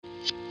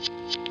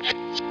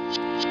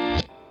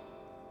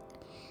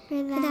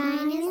For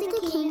thine is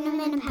the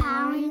kingdom and the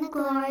power and the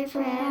glory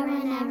forever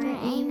and ever.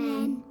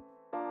 Amen.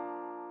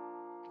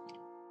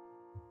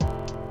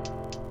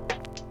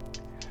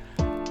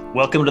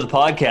 Welcome to the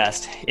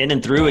podcast. In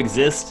and Through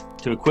exists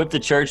to equip the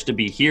church to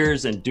be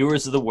hearers and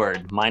doers of the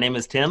word. My name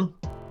is Tim.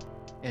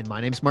 And my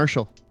name's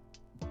Marshall.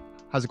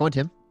 How's it going,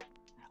 Tim?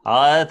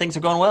 Things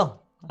are going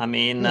well. I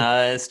mean,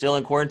 still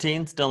in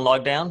quarantine, still in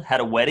lockdown. Had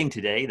a wedding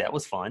today. That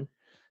was fun.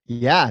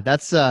 Yeah,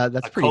 that's A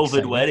pretty COVID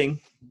exciting. wedding.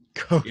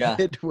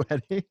 COVID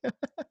wedding.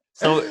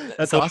 So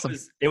that's so awesome.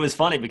 It was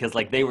funny because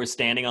like they were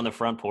standing on the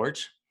front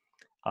porch,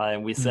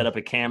 and we set up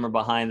a camera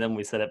behind them.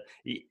 We set up.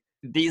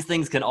 These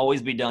things can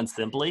always be done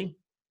simply,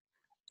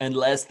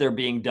 unless they're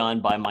being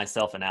done by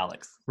myself and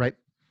Alex. Right.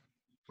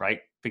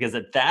 Because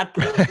at that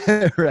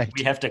point, right.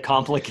 we have to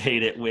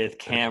complicate it with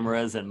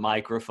cameras and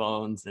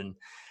microphones and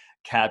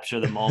capture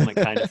the moment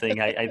kind of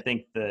thing. I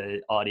think the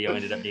audio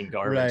ended up being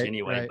garbage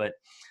anyway, right.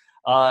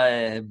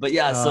 but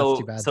yeah,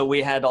 Oh, so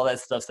we had all that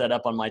stuff set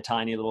up on my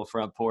tiny little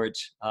front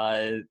porch.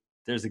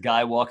 There's a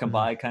guy walking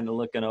by kind of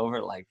looking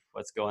over like,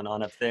 what's going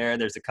on up there?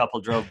 There's a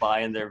couple drove by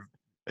and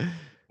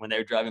when they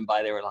were driving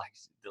by, they were like,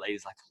 the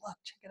lady's like, look,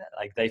 check it out.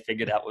 Like they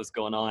figured out what's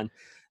going on.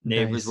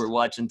 Neighbors were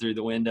watching through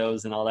the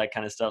windows and all that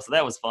kind of stuff. So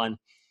that was fun.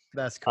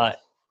 That's cool.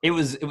 It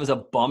was a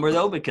bummer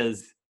though,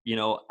 because, you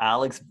know,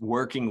 Alex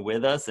working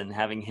with us and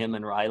having him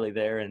and Riley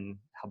there and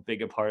how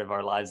big a part of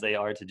our lives they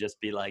are, to just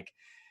be like,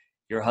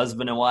 your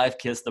husband and wife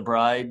kiss the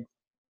bride.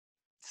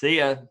 See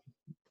ya.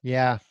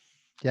 Yeah.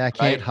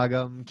 Can't hug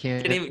him.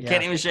 Can't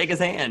even shake his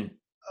hand.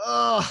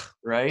 Oh,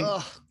 right.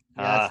 Oh.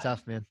 Yeah, it's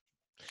tough, man.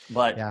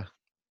 But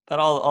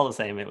all the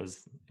same, it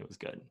was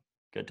good.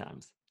 Good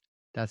times.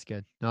 That's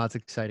good. No, it's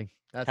exciting.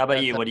 How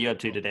about you? What are you up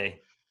to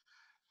today?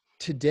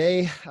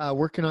 Today,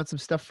 working on some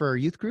stuff for our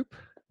youth group.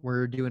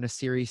 We're doing a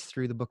series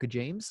through the book of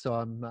James. So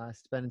I'm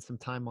spending some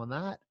time on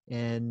that.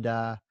 And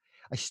I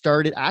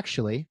started,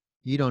 actually,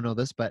 you don't know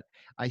this, but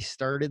I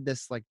started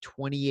this like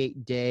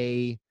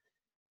 28-day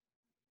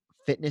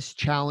fitness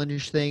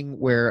challenge thing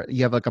where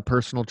you have like a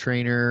personal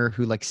trainer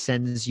who like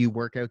sends you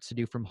workouts to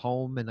do from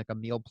home and like a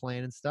meal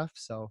plan and stuff.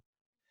 So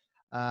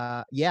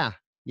yeah.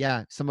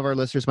 Some of our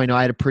listeners might know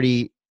I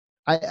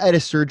had a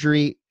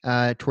surgery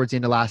towards the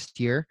end of last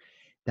year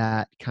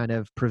that kind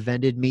of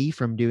prevented me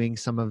from doing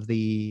some of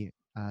the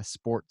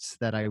sports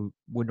that I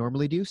would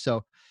normally do.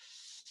 So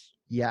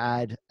yeah, I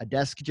had a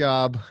desk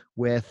job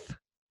with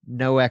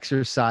no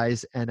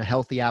exercise and a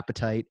healthy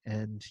appetite.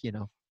 And, you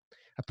know,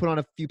 I put on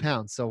a few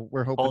pounds. So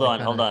we're hoping.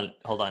 Hold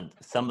on.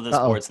 Some of the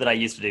sports that I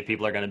used to do,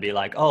 people are going to be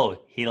like,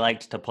 oh, he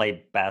liked to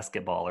play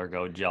basketball or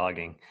go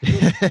jogging.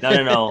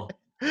 No.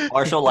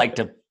 Marshall liked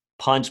to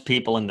punch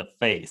people in the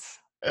face.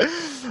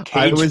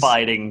 Cage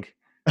fighting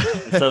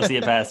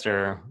associate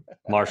pastor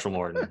Marshall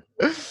Morton.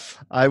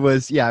 I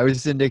was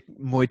into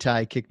Muay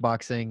Thai,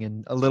 kickboxing,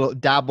 and a little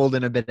dabbled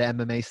in a bit of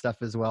MMA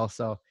stuff as well.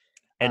 So,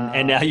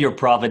 and now you're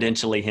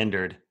providentially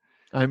hindered.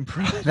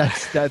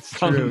 That's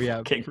true.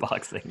 Yeah,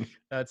 kickboxing.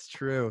 That's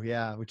true.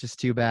 Yeah, which is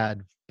too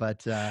bad.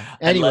 But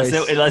anyways,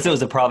 unless it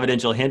was a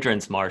providential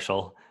hindrance,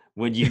 Marshall,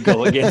 would you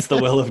go against the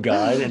will of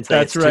God and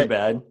say it's too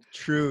bad?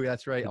 True.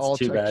 That's right. It's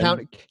too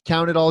bad.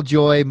 Count it all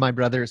joy, my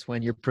brothers,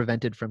 when you're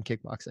prevented from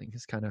kickboxing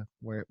is kind of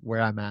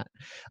where I'm at.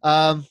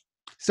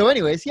 So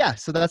anyways, yeah.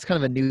 So that's kind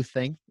of a new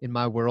thing in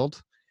my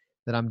world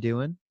that I'm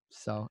doing.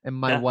 So, and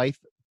my wife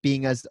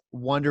being as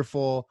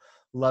wonderful,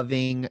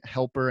 loving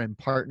helper and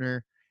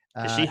partner.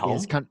 Is she home?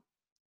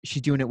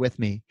 She's doing it with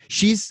me.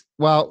 She's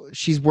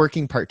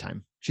working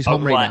part-time. She's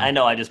home right now. I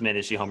know. I just meant,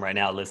 is she home right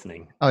now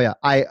listening? Oh yeah.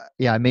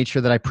 I made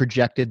sure that I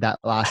projected that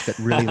last bit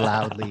really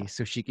loudly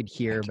so she could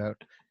hear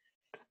about.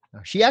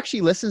 She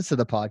actually listens to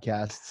the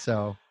podcast,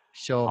 so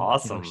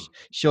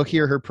she'll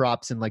hear her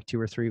props in like 2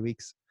 or 3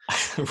 weeks.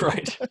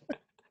 Right.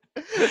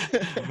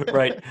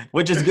 Right.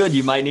 Which is good.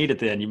 You might need it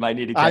then. You might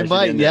need to catch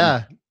it in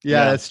yeah.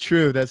 That's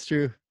true.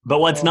 But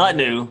what's not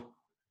new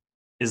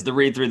is the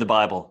read through the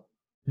Bible.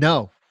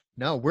 No,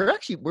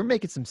 we're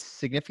making some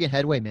significant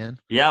headway, man.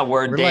 Yeah,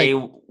 we're day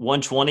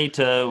 120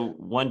 to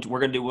we're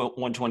going to do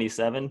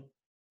 127.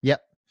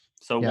 Yep.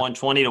 So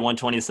 120 to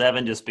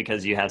 127, just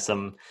because you have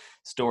some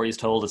stories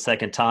told a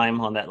second time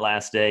on that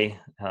last day.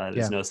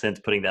 There's no sense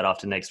putting that off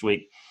to next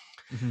week.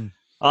 Mm-hmm.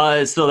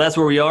 So that's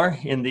where we are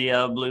in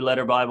the Blue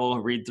Letter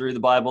Bible, read through the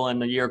Bible in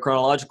the year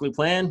chronologically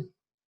planned.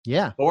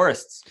 Yeah.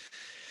 Forest,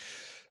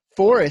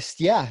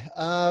 yeah.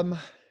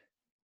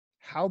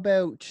 How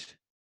about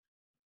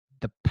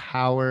the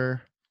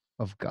power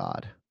of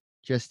God?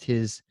 Just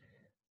his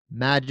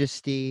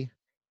majesty,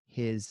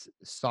 his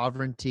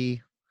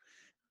sovereignty.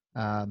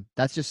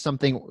 That's just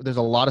something. There's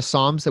a lot of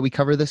Psalms that we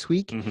cover this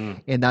week,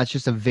 and that's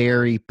just a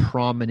very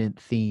prominent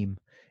theme.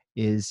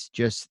 Is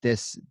just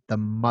the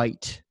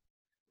might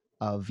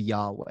of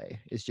Yahweh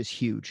is just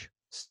huge.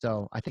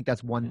 So I think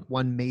that's one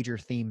major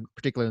theme,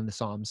 particularly in the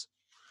Psalms.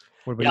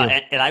 What about you?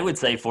 And I would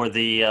say for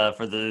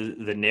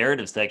the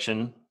narrative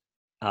section,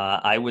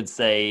 I would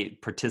say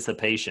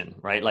participation,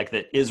 right? Like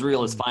that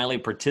Israel is finally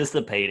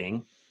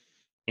participating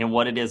in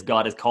what it is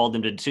God has called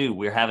them to do.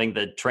 We're having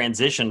the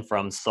transition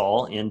from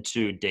Saul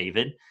into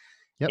David.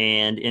 Yep.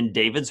 And in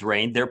David's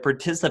reign, they're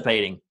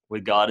participating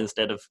with God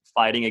instead of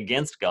fighting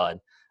against God.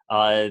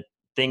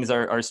 Things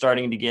are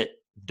starting to get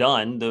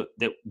done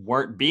that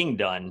weren't being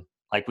done.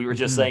 Like we were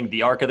just Mhm. saying,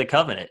 the Ark of the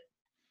Covenant,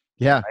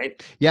 Yeah.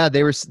 right? Yeah,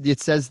 it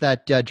says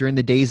that during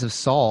the days of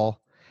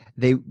Saul,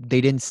 they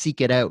didn't seek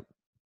it out.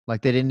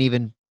 Like they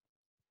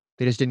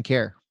just didn't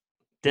care.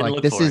 Didn't Like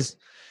look this for it. is,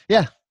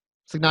 yeah,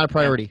 it's like not a Yeah.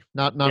 priority,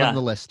 not on Yeah.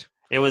 the list.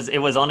 It was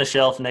on a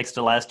shelf next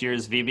to last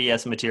year's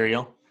VBS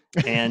material,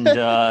 and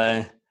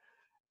and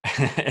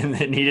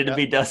it needed to Yep,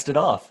 be dusted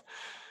off,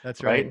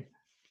 that's right.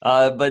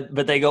 right?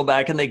 But they go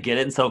back and they get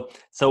it, and so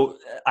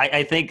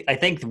I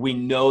think we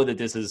know that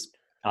this is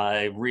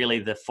really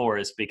the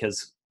forest,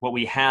 because what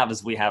we have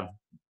is we have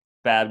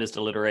Baptist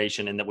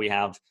alliteration, and that we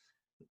have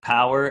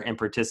power and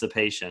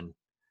participation.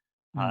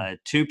 Mm,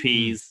 Two mm,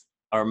 P's,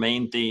 our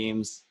main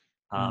themes,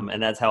 mm.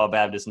 and that's how a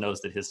Baptist knows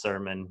that his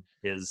sermon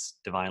is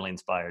divinely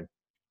inspired.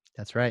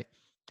 That's right.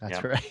 That's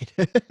Yeah. right.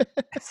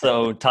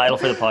 So, title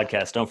for the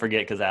podcast, don't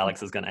forget, because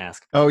Alex is going to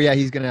ask. Oh yeah,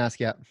 he's gonna ask.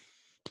 Yeah,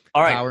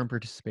 All right, power and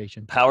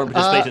participation. power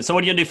participation. So,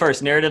 what are you going to do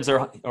first, narratives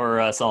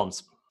or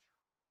Psalms?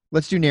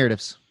 Let's do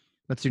narratives.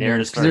 Let's do narratives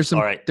Narratives because there's first. some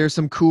All right. there's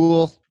some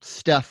cool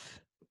stuff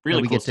that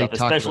Really we cool get to stuff,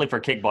 talk especially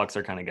about. for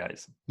kickboxer kind of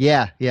guys.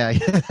 Yeah, yeah,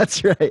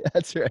 that's right.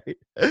 That's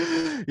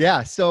right.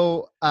 Yeah.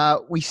 So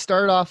we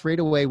start off right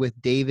away with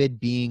David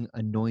being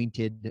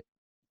anointed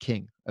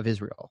king of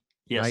Israel.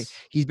 Right. Yes.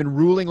 He's been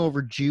ruling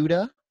over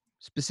Judah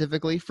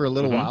specifically for a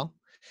little Mm-hmm. while,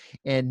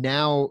 and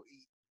now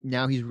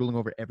he's ruling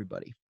over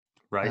everybody.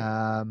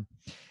 Right.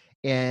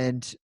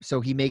 And so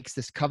he makes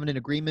this covenant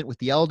agreement with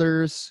the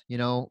elders. We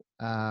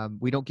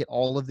don't get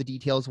all of the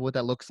details of what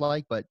that looks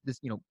like, but this,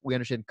 we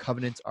understand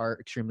covenants are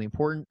extremely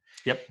important.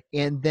 Yep.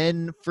 And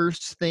then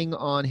first thing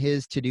on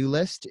his to-do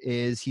list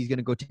is he's going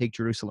to go take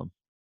Jerusalem.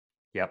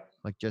 Yep.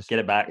 Like just get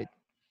it back.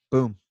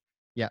 Boom.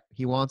 Yeah.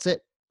 He wants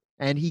it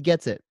and he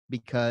gets it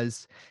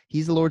because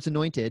he's the Lord's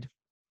anointed.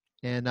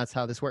 And that's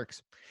how this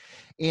works.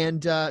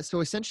 And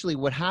so essentially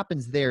what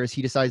happens there is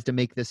he decides to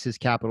make this his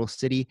capital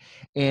city.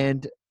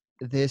 And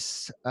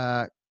this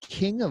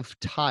king of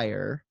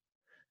Tyre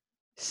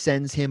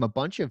sends him a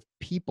bunch of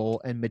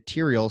people and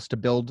materials to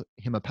build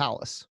him a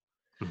palace,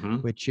 Mm-hmm.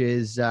 which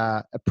is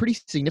a pretty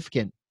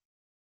significant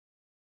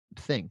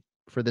thing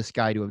for this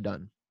guy to have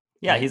done.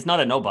 Yeah, he's not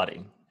a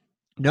nobody.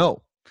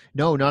 No,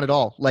 not at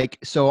all. Like,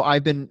 so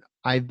I've been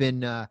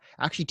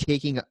actually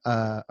taking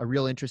a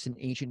real interest in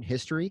ancient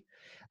history.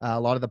 A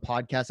lot of the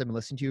podcasts I've been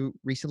listening to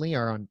recently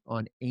are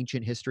on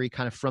ancient history,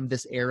 kind of from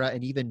this era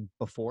and even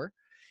before.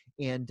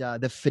 And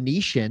the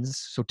Phoenicians,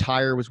 so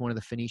Tyre was one of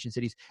the Phoenician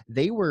cities.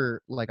 They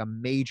were like a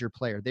major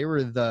player. They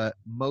were the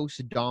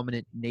most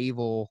dominant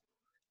naval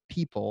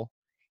people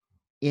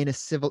in a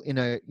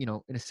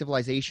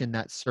civilization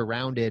that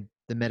surrounded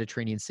the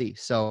Mediterranean Sea.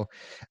 So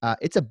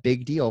it's a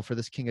big deal for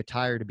this king of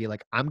Tyre to be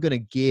like, I'm going to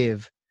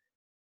give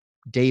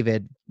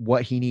David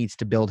what he needs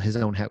to build his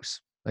own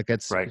house. Like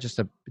that's Right. it's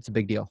a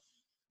big deal.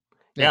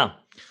 Yeah.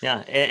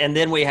 And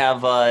then we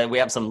have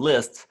some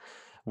lists.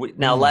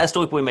 Now, last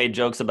week we made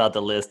jokes about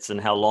the lists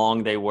and how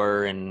long they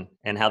were and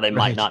how they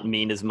might Right. not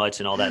mean as much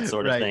and all that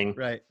sort of thing.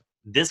 Right.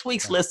 This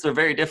week's lists are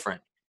very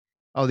different.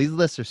 Oh, these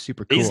lists are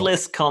super cool. These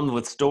lists come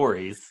with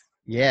stories,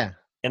 Yeah.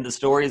 and the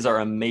stories are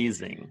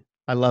amazing.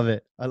 I love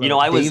it.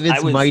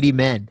 David's Mighty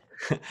Men.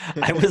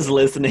 I was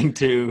listening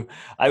to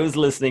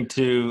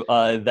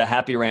the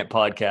Happy Rant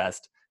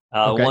podcast.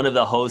 Okay. One of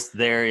the hosts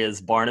there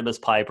is Barnabas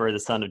Piper, the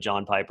son of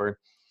John Piper,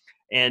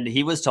 and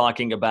he was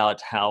talking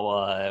about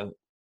how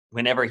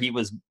whenever he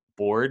was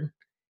bored,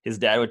 his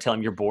dad would tell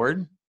him, "You're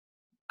bored?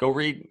 Go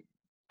read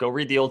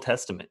the Old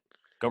Testament.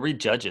 Go read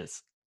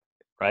Judges."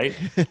 Right?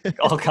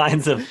 All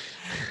kinds of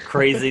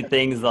crazy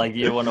things like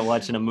you want to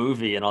watch in a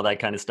movie and all that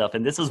kind of stuff.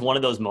 And this is one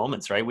of those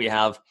moments, right? We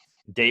have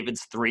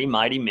David's 3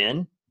 mighty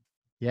men.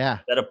 Yeah.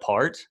 Set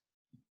apart.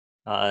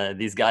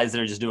 These guys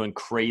that are just doing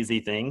crazy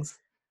things.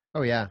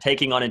 Oh yeah.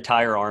 Taking on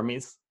entire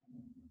armies.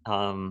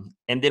 And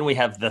then we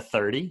have the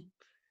 30.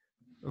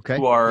 Okay.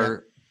 Who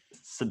are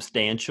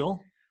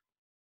substantial.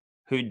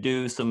 Who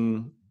do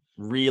some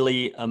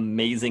really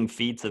amazing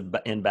feats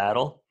in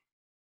battle.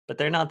 But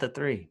they're not the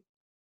 3.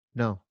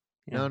 No.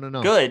 Yeah.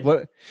 No. Good.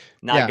 Not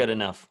Yeah. good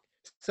enough.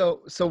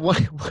 So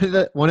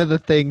one of the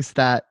things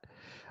that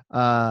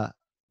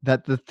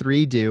that the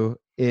 3 do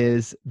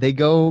is they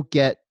go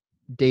get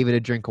David a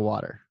drink of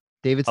water.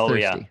 David's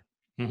thirsty. Yeah.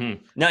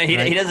 Mm-hmm. No,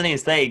 he doesn't even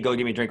say, "Go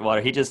give me a drink of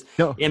water." He just,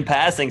 in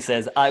passing,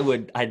 says,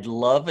 "I'd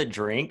love a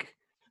drink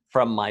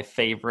from my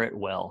favorite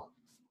well."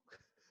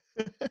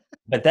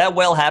 But that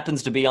well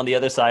happens to be on the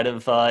other side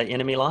of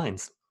enemy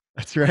lines.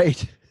 That's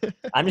right.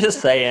 I'm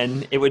just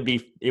saying, it would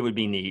be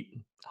neat.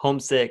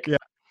 Homesick. Yeah.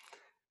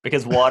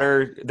 Because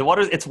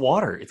it's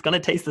water. It's going to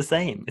taste the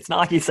same. It's not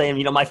like he's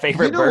saying, my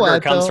favorite burger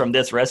comes from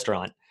this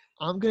restaurant.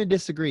 I'm going to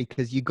disagree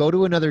because you go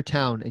to another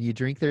town and you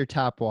drink their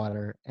tap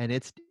water and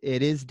it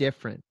is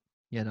different,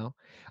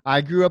 I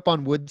grew up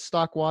on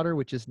Woodstock water,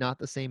 which is not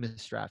the same as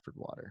Stratford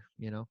water,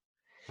 All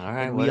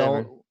right,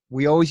 and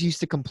we always used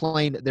to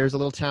complain. There's a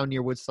little town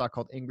near Woodstock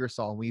called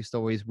Ingersoll, and we used to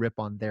always rip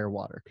on their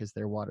water because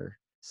their water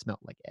smelled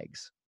like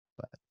eggs.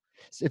 But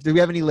if we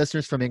have any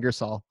listeners from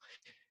Ingersoll,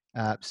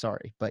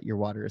 sorry, but your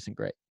water isn't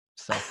great.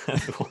 So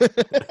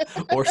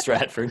Or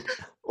Stratford.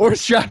 or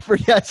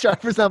Stratford. Yeah,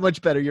 Stratford's not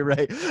much better. You're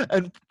right,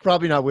 and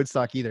probably not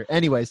Woodstock either.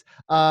 Anyways,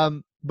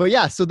 but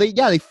yeah, so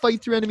they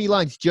fight through enemy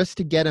lines just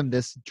to get him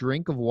this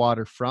drink of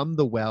water from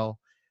the well,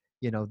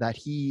 that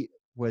he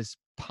was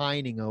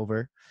pining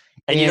over.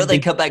 And they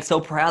come back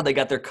so proud they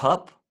got their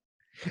cup.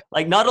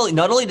 Like not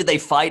only did they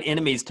fight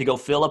enemies to go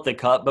fill up the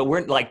cup,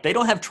 but they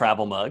don't have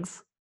travel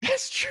mugs.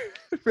 That's true.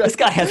 This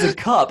guy has a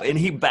cup and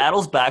he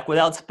battles back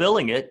without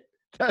spilling it.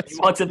 He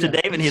walks up to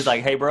David and he's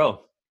like, "Hey,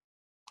 bro,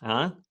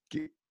 huh?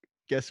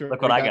 Guess where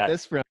Look what I got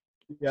this from?"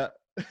 Yeah.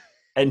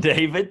 And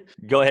David,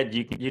 go ahead.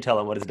 You tell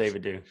him, what does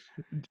David do?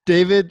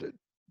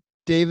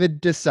 David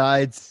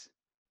decides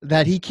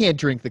that he can't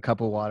drink the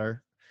cup of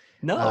water.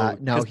 No,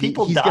 because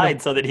people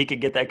died so that he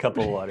could get that cup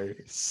of water.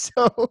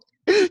 So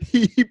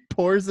he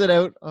pours it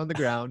out on the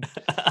ground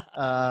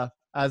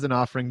as an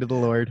offering to the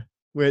Lord,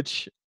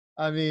 which,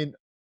 I mean,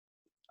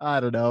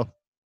 I don't know.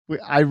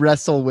 I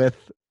wrestle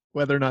with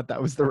whether or not that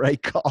was the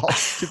right call,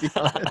 to be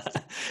honest.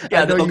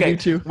 Yeah, okay. You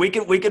do too. We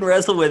can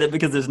wrestle with it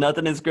because there's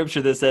nothing in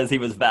Scripture that says he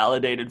was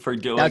validated for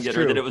doing it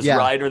or that it was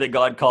right or that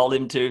God called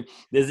him to.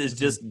 This is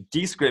just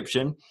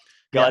description.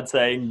 God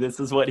saying this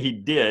is what he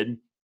did.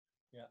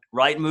 Yeah.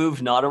 Right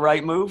move, not a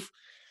right move.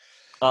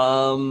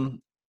 I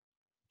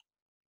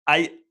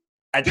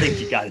think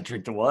you got to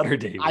drink the water,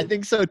 David. I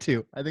think so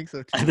too. I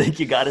think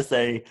you got to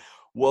say,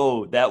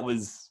 "Whoa, that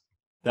was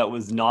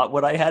not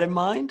what I had in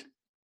mind."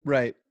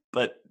 Right.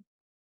 But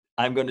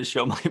I'm going to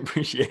show my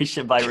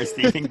appreciation by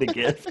receiving the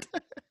gift.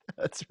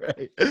 That's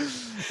right.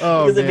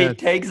 Oh, because if he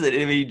takes it,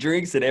 if he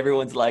drinks it,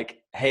 everyone's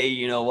like, "Hey,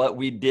 you know what?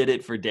 We did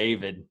it for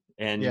David,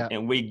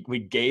 and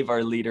we gave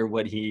our leader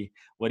what he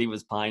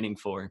was pining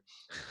for."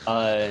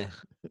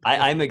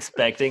 I'm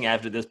expecting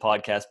after this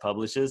podcast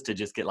publishes to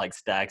just get like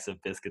stacks of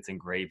biscuits and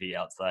gravy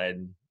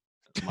outside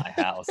my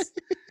house.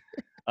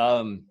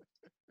 Oh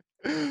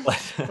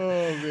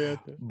man!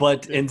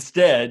 But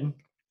instead,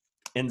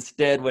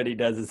 what he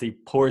does is he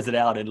pours it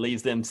out and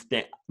leaves them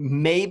stand.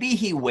 Maybe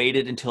he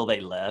waited until they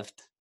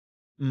left.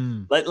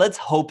 Let's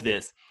hope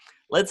this.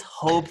 Let's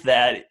hope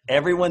that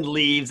everyone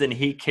leaves and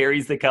he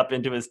carries the cup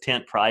into his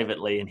tent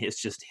privately, and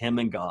it's just him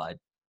and God.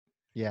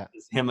 Yeah,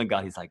 it's him and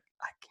God. He's like,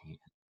 I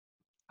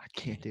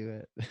can't do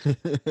it.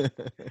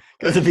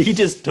 Because if he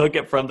just took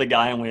it from the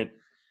guy and went,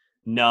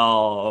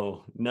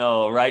 no,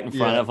 right in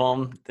front of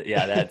him,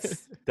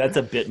 that's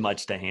a bit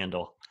much to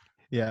handle.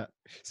 Yeah.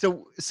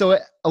 So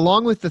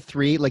along with the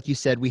 3, like you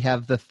said, we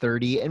have the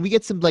 30, and we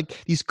get some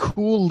like these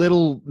cool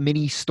little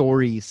mini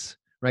stories,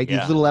 right?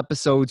 These little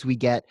episodes we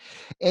get,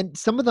 and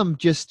some of them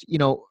just,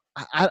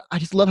 I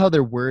just love how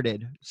they're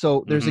worded.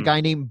 So there's a guy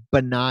named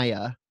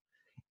Benaiah,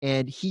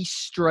 and he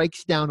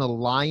strikes down a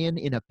lion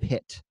in a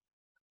pit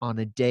on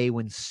a day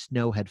when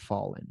snow had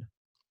fallen.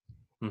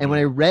 And when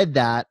I read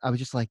that, I was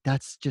just like,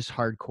 that's just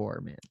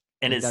hardcore, man.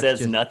 And it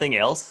says nothing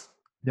else?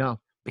 No.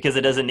 Because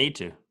it doesn't need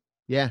to.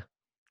 Yeah.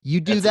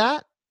 You do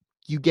that,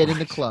 you get in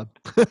the club.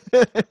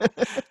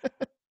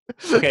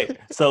 Okay,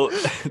 so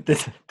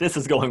this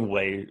is going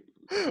way.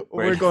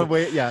 We're going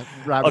way,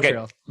 rabbit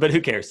trail. But who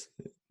cares?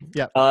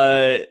 Yeah.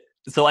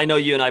 So I know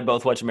you and I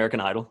both watch American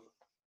Idol.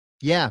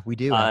 Yeah, we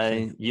do.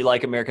 You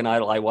like American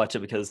Idol. I watch it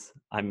because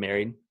I'm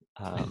married.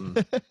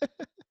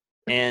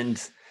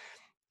 And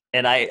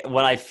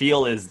what I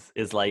feel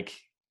is like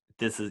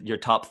this is your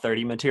top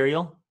 30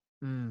 material,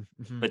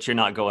 but you're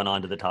not going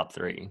on to the top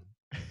 3.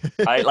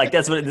 Right? Like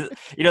that's what it is.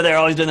 They're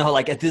always doing the whole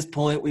like at this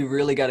point we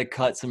really got to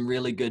cut some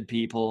really good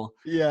people.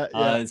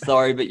 Yeah.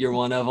 Sorry, but you're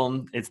one of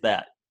them. It's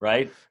that,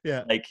 right?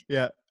 Yeah. Like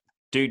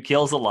dude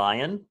kills a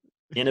lion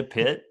in a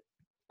pit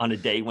on a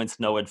day when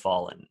snow had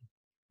fallen.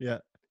 Yeah.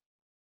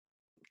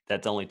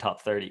 That's only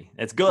top 30.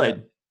 It's good.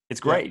 Yeah. It's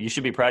great. You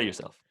should be proud of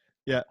yourself.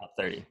 Yeah. Top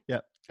 30. Yeah.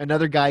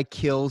 Another guy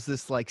kills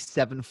this like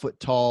 7-foot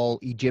tall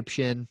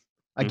Egyptian.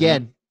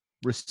 Again,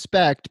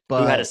 respect,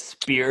 but who had a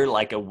spear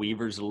like a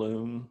weaver's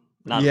loom.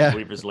 Not a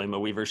weaver's loom, a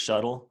weaver's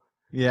shuttle.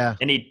 Yeah.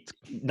 And he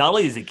not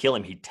only does he kill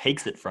him, he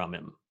takes it from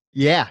him.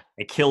 Yeah.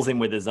 It kills him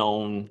with his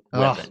own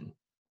weapon.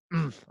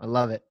 I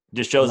love it.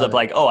 Just shows up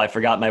like, oh, I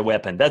forgot my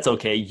weapon. That's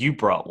okay. You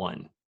brought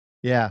one.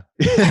 Yeah.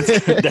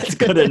 That's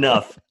good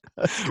enough.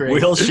 That's great.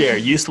 We'll share.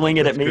 You swing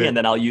it at me and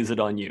then I'll use it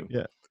on you.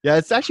 Yeah. Yeah,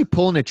 it's actually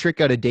pulling a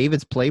trick out of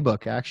David's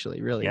playbook,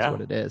 actually, really is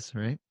what it is,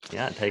 right?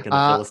 Yeah, taking the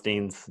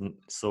Philistines'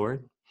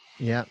 sword.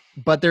 Yeah,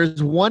 but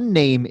there's one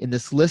name in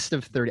this list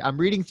of 30. I'm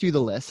reading through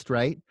the list,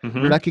 right?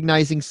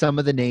 Recognizing some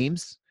of the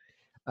names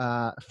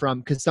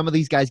because some of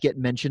these guys get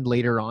mentioned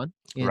later on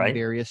in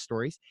various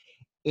stories.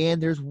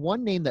 And there's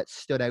one name that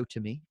stood out to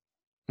me.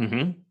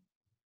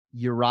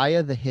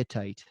 Uriah the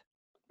Hittite.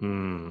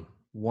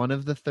 One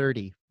of the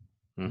 30.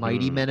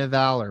 Mighty men of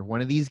valor.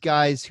 One of these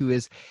guys who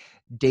is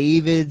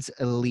David's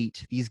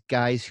elite, these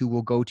guys who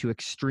will go to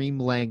extreme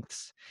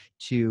lengths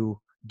to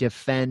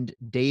defend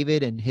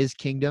David and his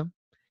kingdom.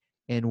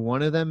 And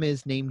one of them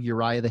is named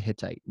Uriah the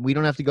Hittite. We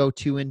don't have to go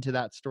too into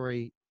that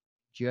story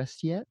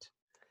just yet,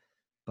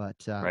 but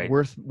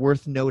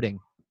worth noting.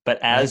 But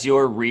as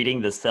you're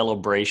reading the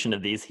celebration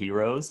of these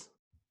heroes,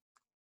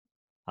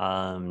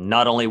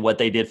 not only what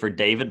they did for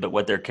David, but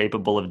what they're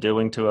capable of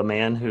doing to a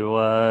man who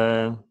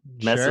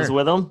messes Sure.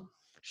 with them,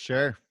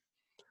 Sure.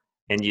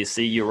 and you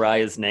see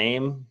Uriah's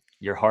name,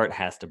 your heart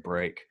has to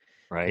break,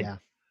 right? Yeah.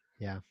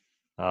 Yeah.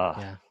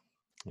 Yeah.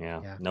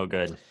 Yeah. No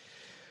good.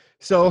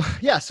 So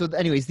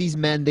anyways, these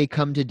men, they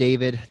come to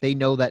David. They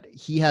know that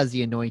he has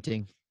the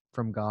anointing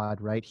from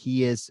God, right?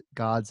 He is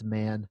God's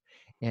man.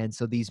 And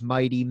so these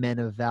mighty men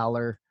of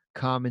valor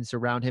come and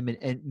surround him,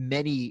 and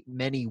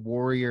many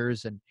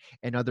warriors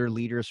and other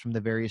leaders from the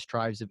various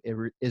tribes of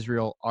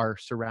Israel are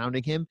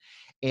surrounding him.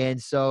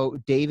 And so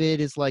David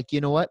is like,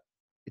 you know what?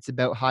 It's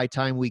about high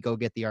time we go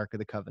get the Ark of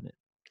the Covenant.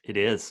 It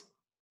is.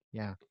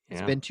 Yeah. It's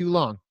Yeah. been too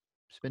long.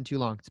 It's been too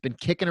long. It's been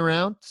kicking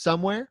around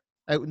somewhere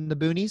out in the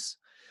boonies.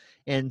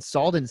 And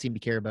Saul didn't seem to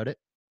care about it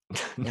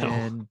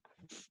No.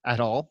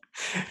 at all,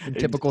 in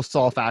typical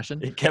Saul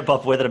fashion. He kept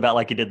up with it about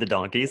like he did the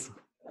donkeys,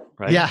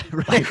 right? Yeah,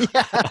 right.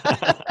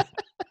 Yeah.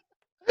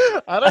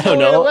 I I don't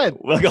know don't where it know.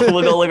 went.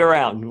 We'll go look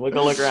around. We'll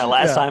go look around.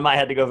 Last Yeah. time I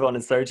had to go on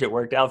and search, it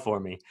worked out for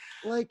me.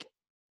 Like,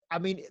 I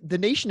mean, the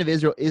nation of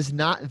Israel is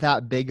not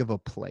that big of a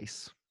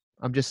place.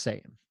 I'm just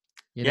saying.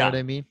 You know Yeah. what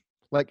I mean?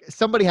 Like,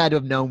 somebody had to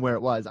have known where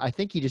it was. I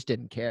think he just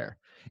didn't care.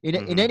 In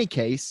Mhm. any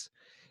case,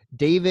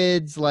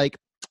 David's like,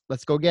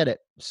 let's go get it.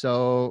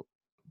 So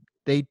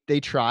they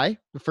try.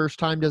 The first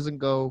time doesn't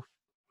go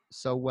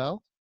so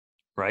well,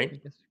 I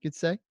Right? guess you could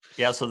say.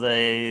 Yeah, so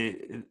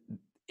they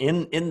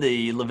in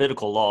the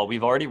Levitical law,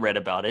 we've already read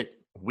about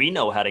it. We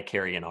know how to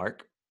carry an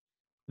ark.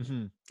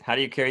 Mm-hmm. How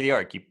do you carry the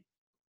ark?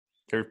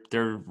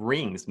 They're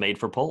rings made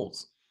for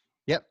poles.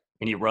 Yep.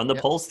 And you run the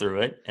Yep. poles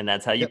through it, and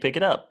that's how you Yep. pick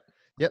it up.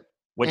 Yep.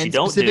 What And you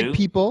don't specific do,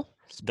 people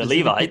the are to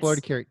Levites,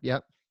 carry.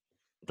 Yep.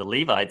 the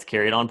Levites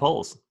carry it on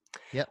poles.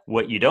 Yep.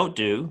 What you don't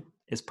do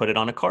is put it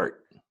on a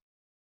cart.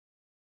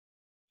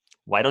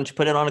 Why don't you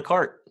put it on a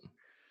cart?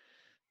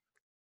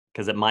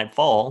 Because it might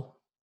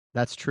fall,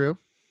 That's true.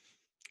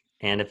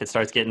 and if it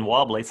starts getting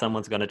wobbly,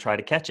 someone's going to try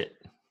to catch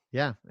it.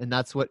 Yeah. And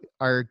that's what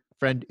our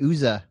friend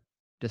Uzzah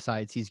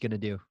decides he's going to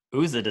do.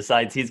 Uzzah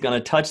decides he's going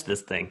to touch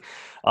this thing.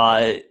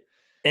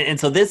 And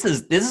so this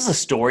is a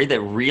story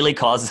that really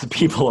causes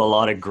people a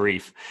lot of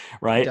grief, It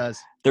right? does.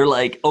 They're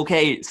like,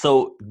 okay,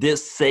 so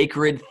this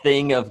sacred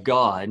thing of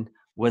God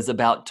was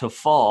about to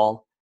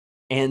fall,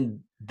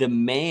 and the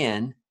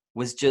man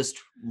was just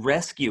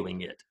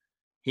rescuing it.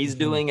 He's Mhm.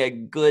 doing a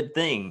good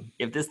thing.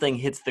 If this thing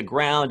hits the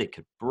ground, it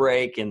could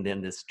break, and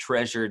then this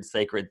treasured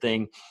sacred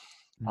thing.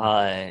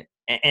 And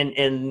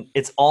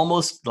it's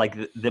almost like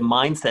the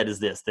mindset is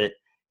this, that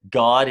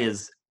God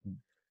is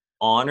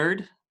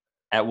honored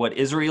at what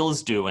Israel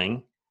is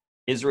doing.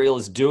 Israel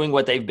is doing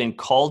what they've been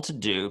called to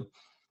do.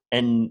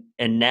 And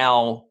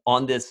now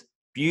on this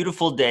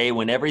beautiful day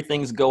when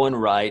everything's going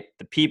right,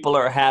 the people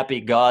are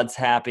happy, God's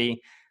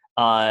happy.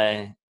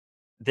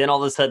 Then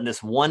all of a sudden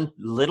this one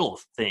little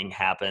thing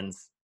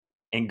happens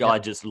and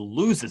God just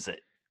loses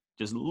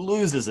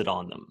it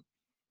on them.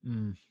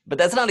 Mm. But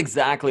that's not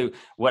exactly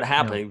what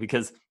happened,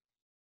 because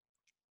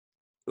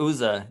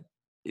Uzzah,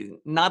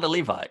 not a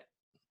Levite,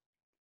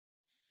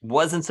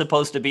 wasn't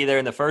supposed to be there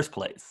in the first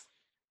place,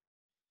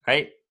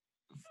 right?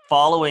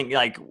 Following,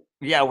 like,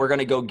 yeah, we're going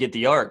to go get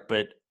the ark,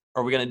 but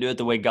are we going to do it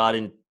the way God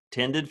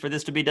intended for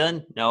this to be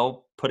done?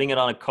 No, putting it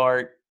on a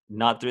cart,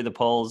 not through the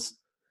poles,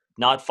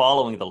 not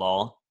following the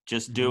law,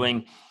 just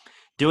doing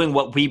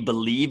what we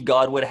believe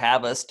God would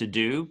have us to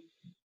do,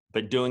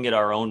 but doing it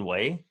our own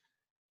way.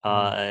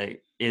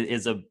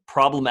 Is a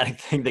problematic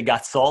thing that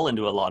got Saul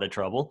into a lot of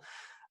trouble.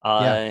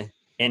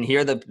 And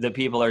here the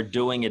people are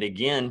doing it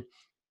again.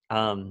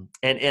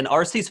 And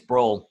R.C.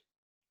 Sproul,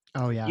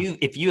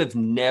 if you have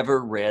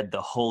never read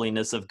The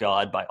Holiness of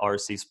God by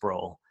R.C.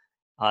 Sproul,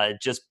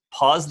 just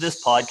pause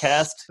this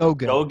podcast,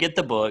 go get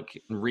the book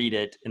and read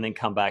it, and then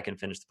come back and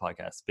finish the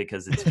podcast,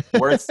 because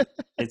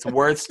it's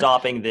worth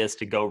stopping this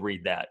to go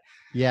read that.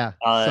 Yeah,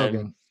 so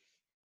good.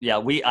 Yeah,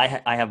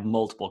 I have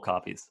multiple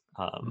copies.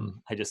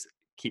 I just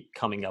keep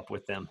coming up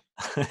with them,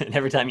 and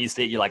every time you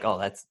see it, you're like, oh,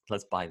 let's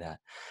buy that.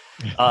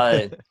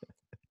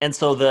 And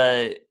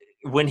so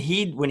when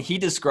he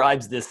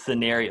describes this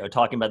scenario,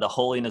 talking about the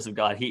holiness of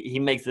God, he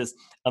makes this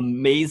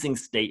amazing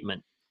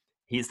statement.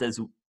 He says,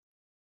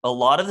 a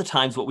lot of the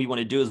times what we want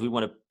to do is we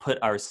want to put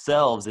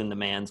ourselves in the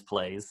man's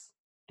place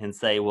and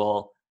say,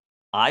 well,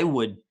 I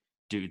would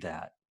do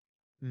that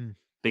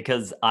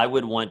because I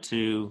would want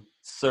to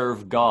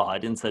serve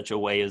God in such a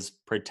way as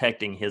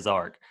protecting his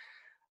ark.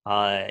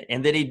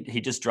 And then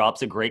he just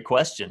drops a great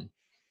question.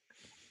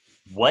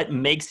 What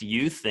makes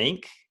you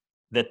think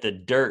that the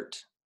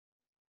dirt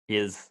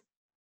is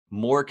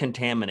more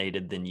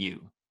contaminated than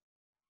you?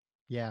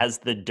 Yeah. Has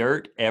the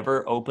dirt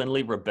ever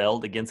openly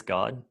rebelled against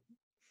God?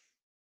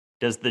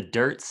 Does the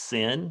dirt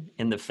sin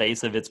in the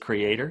face of its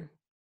creator?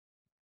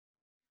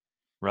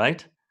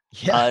 Right?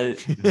 Yeah.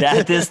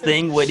 That this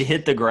thing would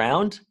hit the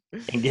ground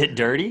and get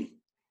dirty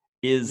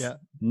is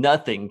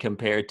nothing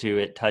compared to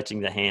it touching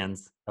the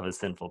hands of a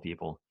sinful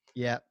people.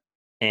 Yeah.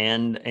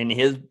 And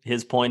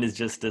his point is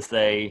just to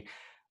say,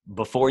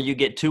 before you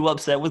get too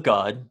upset with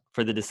God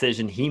for the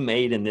decision he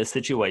made in this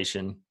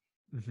situation,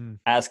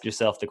 ask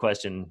yourself the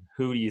question,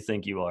 who do you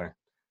think you are?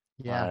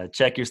 Yeah.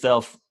 Check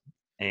yourself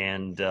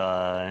and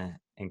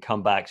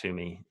come back to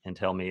me and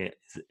tell me,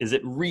 is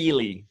it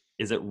really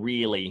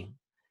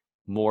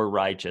more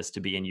righteous to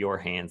be in your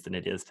hands than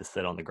it is to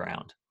sit on the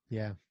ground?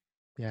 Yeah.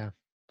 Yeah.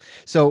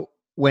 So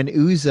when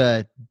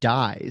Uzzah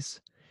dies,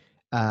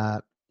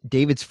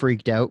 David's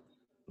freaked out.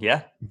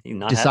 Yeah. He's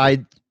not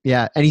happy.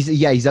 And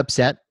he's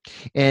upset.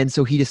 And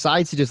so he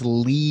decides to just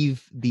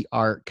leave the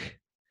ark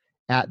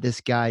at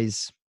this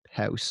guy's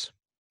house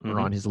or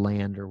on his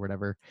land or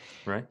whatever.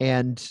 Right.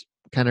 And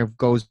kind of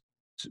goes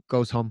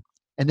home.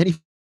 And then he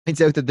finds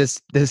out that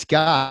this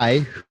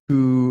guy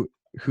who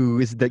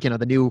is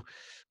the new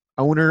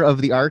owner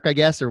of the ark, I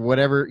guess, or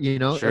whatever,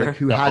 Sure. like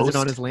who has it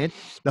on his land,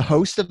 the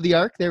host of the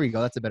ark, there we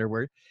go, that's a better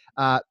word,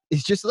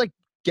 is just like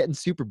getting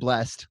super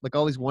blessed. Like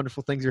all these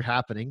wonderful things are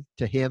happening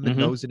to him and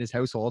those in his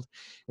household.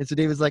 And so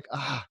David's like,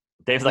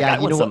 Dave's like, I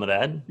want some of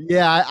that.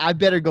 Yeah, I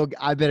better go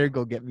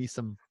get me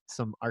some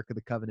Ark of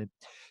the Covenant.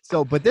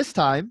 So, but this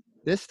time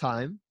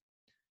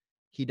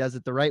he does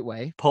it the right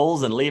way.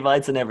 Poles and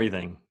Levites and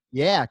everything.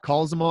 Yeah,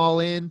 calls them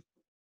all in,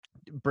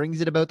 brings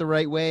it about the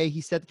right way.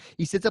 He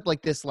sets up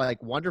like this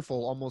like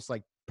wonderful, almost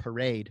like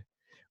parade,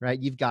 right?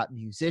 You've got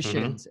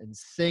musicians and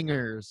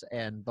singers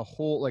and the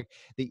whole, like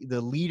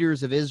the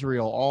leaders of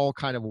Israel all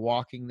kind of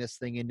walking this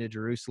thing into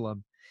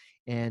Jerusalem.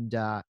 And,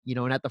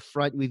 and at the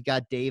front, we've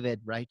got David,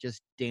 right?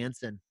 Just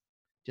dancing,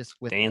 just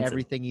with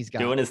everything he's got.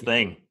 Doing his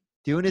thing.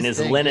 Doing his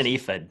thing. Linen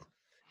ephod.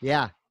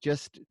 Yeah.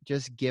 Just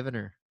giving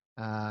her.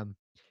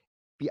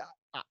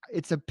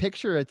 It's a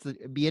picture.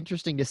 It'd be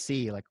interesting to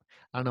see. Like,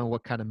 I don't know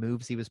what kind of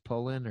moves he was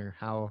pulling or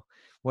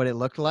what it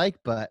looked like.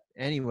 But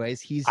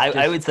anyways,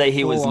 I would say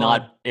it was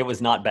not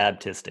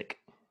Baptistic.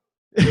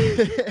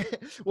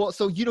 Well,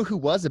 so you know who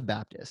was a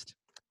Baptist?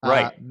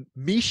 Right.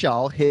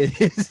 Michal,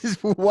 his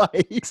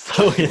wife,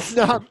 so it's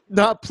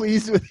not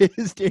pleased with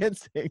his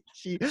dancing.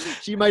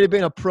 She might have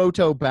been a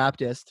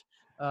proto-Baptist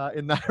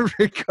in that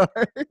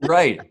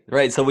regard.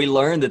 Right. So we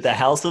learned that the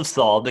house of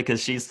Saul,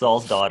 because she's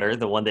Saul's daughter,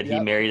 the one that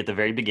he married at the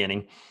very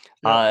beginning,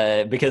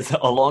 because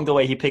along the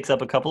way he picks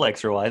up a couple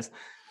extra wives.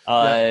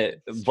 But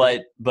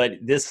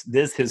this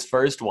his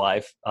first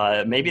wife,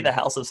 maybe the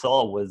house of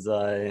Saul was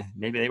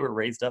maybe they were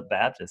raised up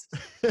Baptists.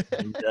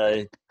 And,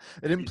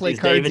 they didn't play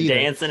cards David either.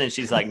 dancing, and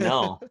she's like,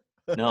 no,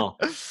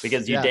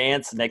 because you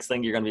dance, next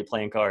thing you're going to be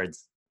playing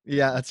cards.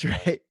 Yeah,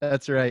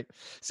 that's right.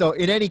 So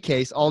in any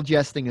case, all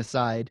jesting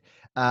aside,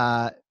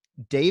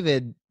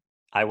 David,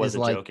 I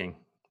wasn't joking.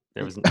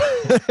 There was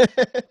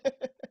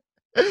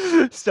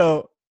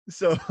so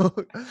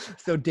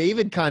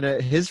David kind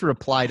of, his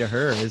reply to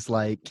her is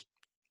like,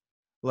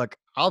 look,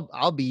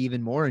 I'll be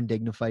even more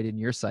indignified in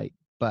your sight,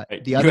 but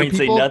the other people,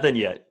 you ain't seen nothing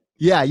yet.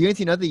 Yeah, you ain't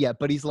seen nothing yet.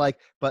 But he's like,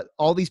 but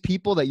all these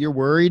people that you're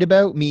worried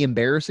about me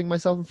embarrassing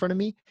myself in front of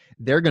me,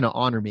 they're gonna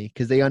honor me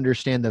because they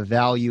understand the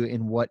value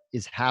in what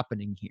is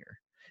happening here.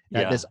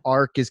 That this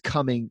ark is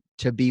coming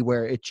to be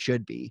where it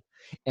should be,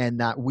 and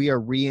that we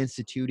are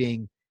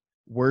reinstituting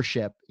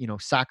worship,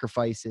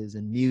 sacrifices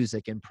and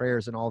music and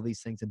prayers and all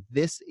these things. And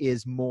this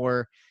is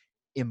more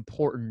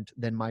important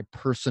than my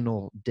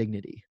personal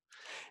dignity.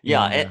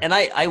 Yeah, and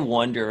I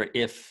wonder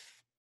if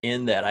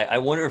in that, I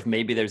wonder if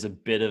maybe there's a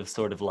bit of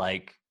sort of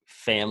like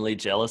family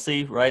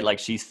jealousy, right? Like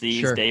she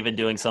sees David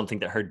doing something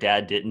that her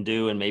dad didn't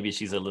do, and maybe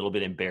she's a little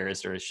bit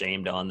embarrassed or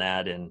ashamed on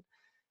that, and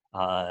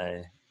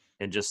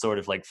just sort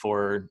of like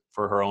for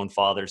her own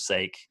father's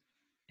sake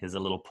is a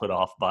little put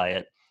off by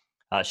it.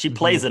 She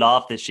plays it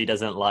off that she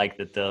doesn't like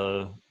that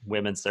the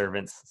women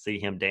servants see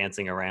him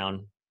dancing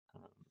around.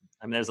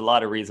 I mean, there's a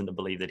lot of reason to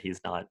believe that he's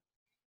not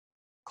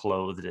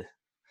clothed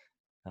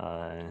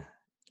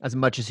as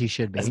much as he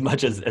should be, as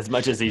much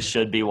as he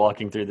should be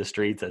walking through the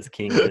streets as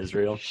king of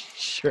Israel.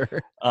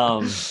 Sure.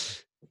 And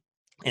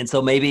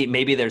so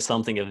maybe there's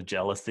something of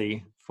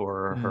jealousy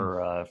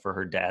for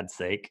her dad's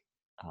sake.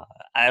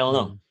 I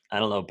don't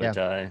know,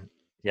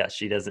 but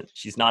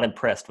she's not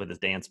impressed with his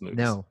dance moves.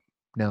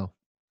 No.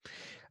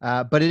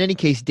 But in any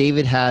case,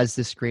 David has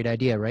this great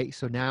idea, right?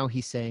 So now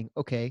he's saying,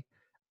 okay,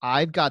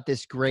 I've got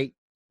this great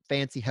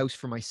fancy house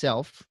for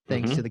myself,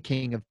 thanks to the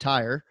king of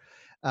Tyre.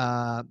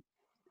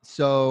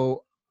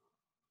 So,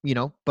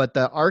 but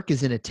the ark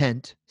is in a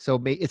tent,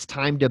 so it's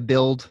time to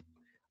build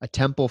a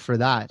temple for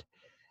that.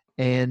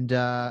 And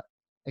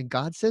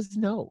God says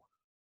no.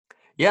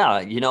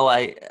 Yeah,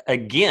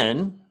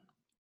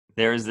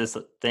 there's this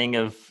thing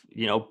of,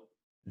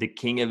 the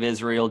king of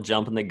Israel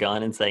jumping the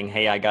gun and saying,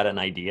 hey, I got an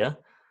idea.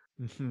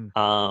 And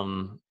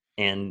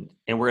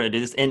we're going to do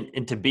this.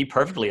 And to be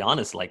perfectly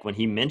honest, like when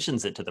he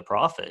mentions it to the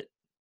prophet,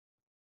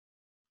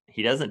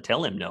 he doesn't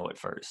tell him no at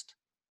first.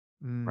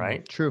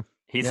 Right? True.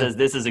 He says,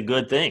 this is a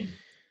good thing,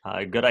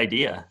 a good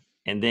idea.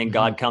 And then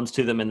God comes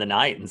to them in the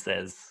night and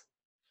says,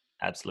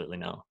 absolutely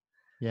no.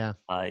 Yeah.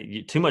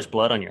 Too much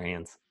blood on your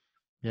hands.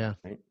 Yeah.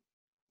 Right?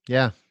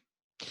 Yeah.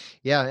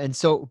 Yeah. And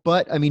so,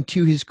 but I mean,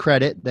 to his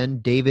credit, then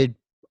David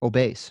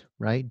obeys,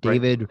 right?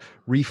 David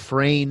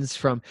refrains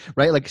from,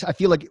 right? Like, I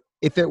feel like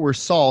if it were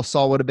Saul,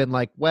 Saul would have been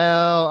like,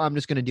 well, I'm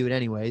just going to do it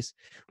anyways,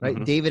 right?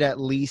 Mhm. David at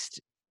least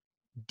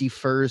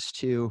defers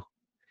to,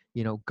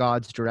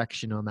 God's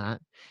direction on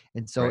that.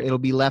 And so Right. it'll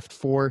be left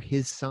for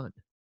his son,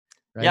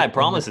 Yeah, right? I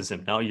promises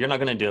him, no, you're not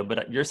going to do it,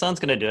 but your son's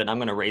going to do it. And I'm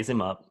going to raise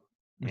him up,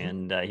 Mhm.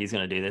 and he's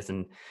going to do this.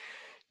 And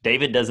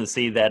David doesn't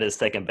see that as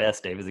second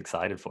best. David's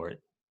excited for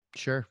it.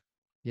 Sure.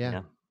 Yeah.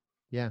 Yeah.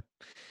 Yeah.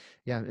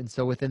 Yeah. And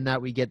so within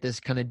that, we get this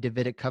kind of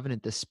Davidic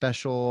covenant, this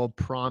special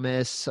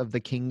promise of the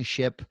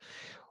kingship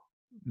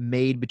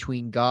made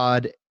between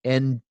God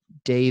and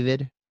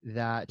David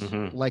that,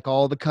 Hmm. like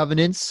all the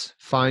covenants,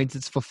 finds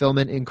its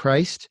fulfillment in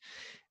Christ.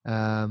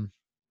 Um,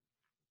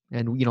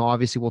 and,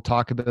 obviously we'll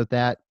talk about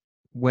that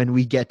when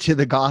we get to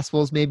the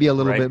Gospels, maybe a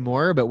little Right. bit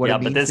more, but what Yeah, it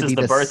but means this to is be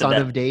the the birth of son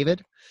of that.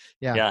 David.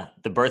 Yeah. Yeah,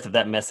 the birth of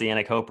that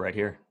messianic hope right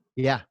here.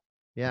 Yeah.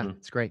 Yeah. Mhm.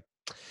 It's great.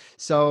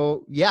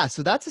 So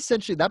that's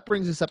essentially, that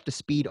brings us up to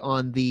speed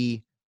on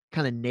the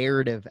kind of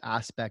narrative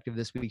aspect of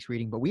this week's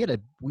reading. But we had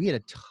a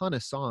ton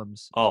of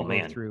Psalms Oh to go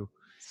man, through,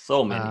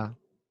 so many.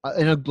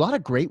 and a lot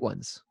of great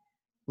ones,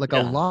 like a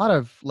Yeah. lot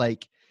of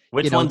like,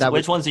 Which ones? that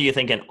Which ones are you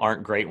thinking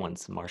aren't great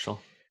ones, Marshall?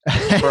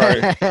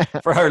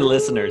 For our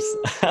listeners.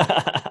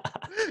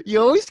 You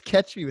always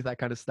catch me with that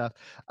kind of stuff.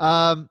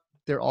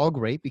 They're all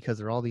great because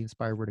they're all the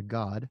inspired word of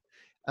God.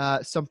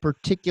 Some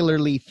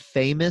particularly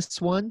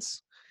famous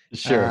ones,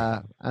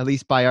 Sure. at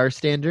least by our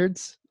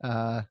standards.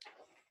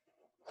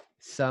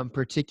 Some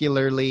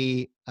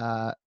particularly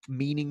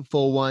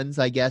meaningful ones,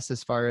 I guess,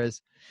 as far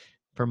as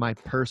for my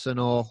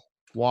personal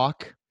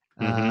walk.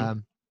 Hmm.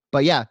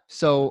 But yeah,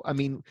 so I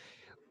mean,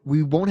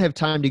 we won't have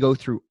time to go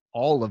through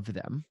all of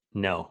them,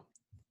 No.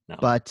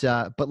 but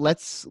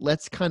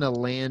let's kind of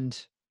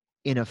land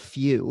in a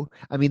few.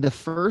 I mean, the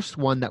first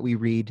one that we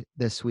read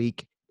this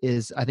week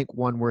is, I think,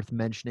 one worth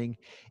mentioning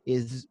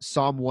is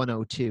Psalm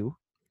 102.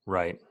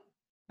 Right.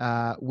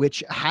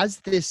 Which has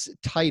this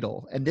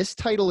title, and this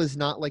title is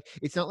not like,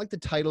 it's not like the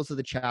titles of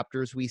the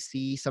chapters we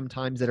see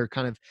sometimes that are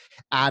kind of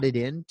added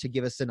in to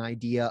give us an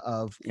idea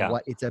of Yeah.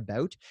 what it's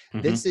about.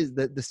 Hmm. This is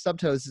the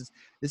subtitle is,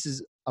 this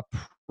is a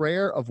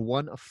prayer of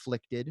one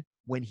afflicted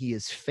when he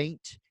is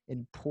faint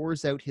and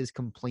pours out his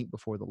complaint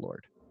before the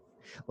Lord.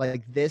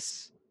 Like,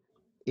 this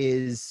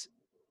is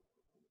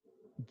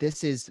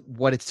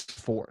what it's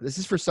for. This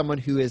is for someone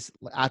who is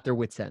at their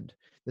wit's end.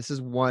 This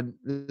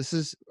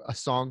is a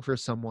song for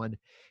someone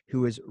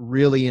who is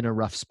really in a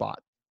rough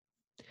spot.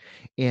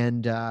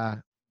 And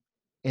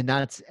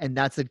that's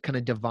a kind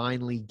of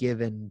divinely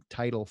given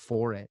title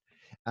for it.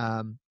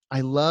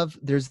 I love,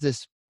 there's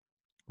this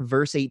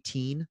verse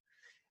 18.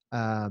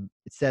 It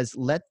says,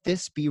 "Let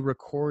this be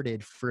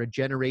recorded for a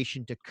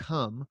generation to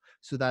come,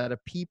 so that a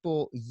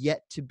people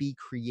yet to be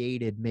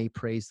created may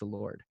praise the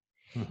Lord."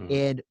 Hmm.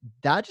 And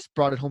that just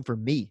brought it home for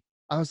me.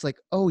 I was like,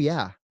 oh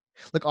yeah.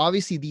 Like,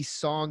 obviously these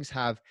songs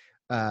have,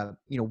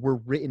 were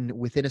written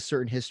within a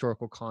certain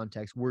historical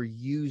context, were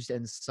used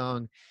and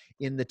sung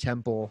in the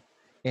temple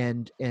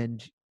and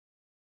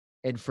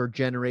for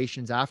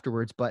generations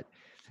afterwards. But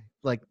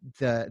like,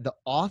 the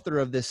author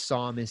of this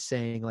psalm is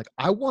saying, like,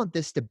 I want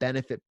this to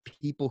benefit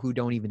people who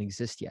don't even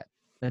exist yet,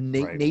 and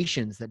Right.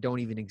 nations that don't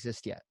even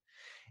exist yet.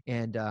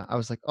 And I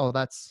was like, oh,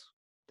 that's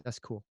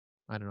cool.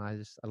 I don't know.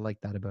 I like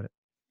that about it.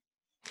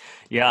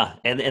 Yeah,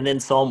 and then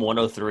Psalm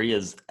 103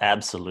 is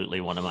absolutely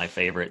one of my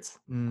favorites.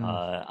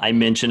 Mm. I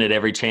mention it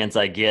every chance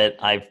I get.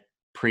 I've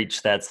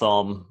preached that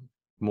psalm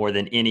more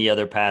than any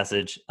other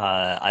passage.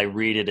 I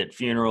read it at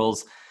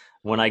funerals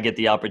when I get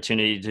the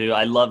opportunity to.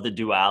 I love the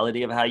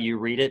duality of how you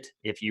read it.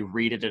 If you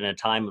read it in a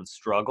time of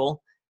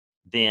struggle,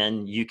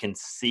 then you can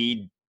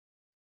see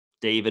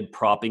David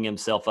propping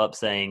himself up,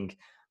 saying,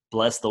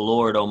 "Bless the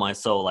Lord, O my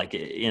soul," like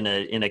in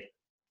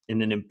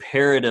an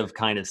imperative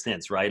kind of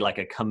sense, right? Like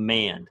a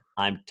command.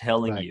 I'm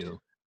telling Right. you,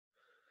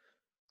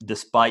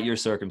 despite your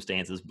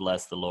circumstances,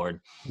 bless the Lord.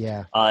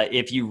 Yeah.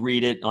 If you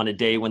read it on a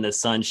day when the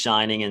sun's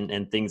shining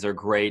and things are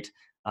great,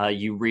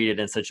 you read it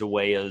in such a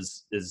way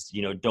as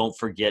don't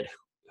forget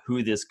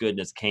who this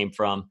goodness came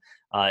from.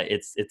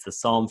 It's a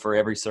psalm for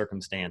every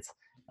circumstance,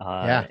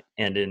 Yeah.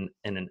 and in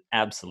an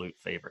absolute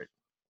favorite.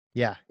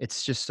 Yeah. It's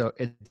so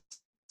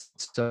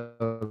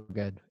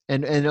good.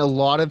 And there's a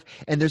lot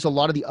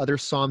of the other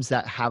Psalms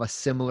that have a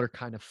similar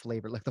kind of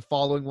flavor. Like the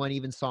following one,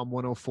 even Psalm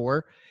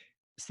 104,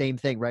 same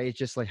thing, right? It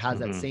just like has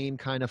that Mhm. same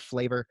kind of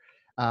flavor,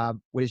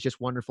 which is just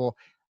wonderful.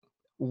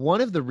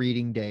 One of the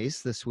reading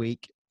days this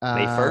week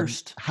May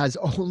 1st. has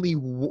only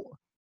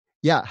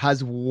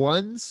has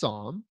one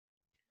Psalm,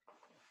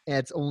 and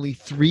it's only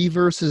 3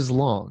 verses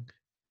long.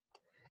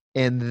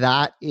 And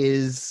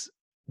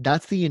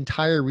that's the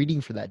entire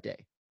reading for that day,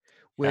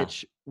 Yeah.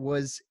 which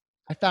was,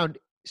 I found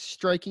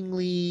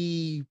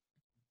strikingly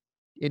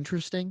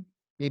interesting,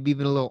 maybe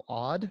even a little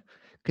odd,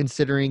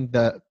 considering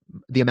the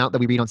amount that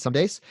we read on some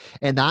days.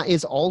 And that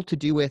is all to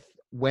do with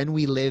when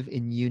we live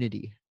in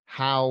unity,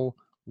 how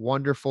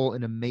wonderful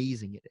and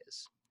amazing it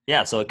is.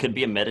 Yeah. So it could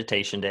be a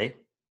meditation day.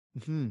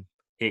 Mhm.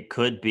 It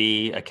could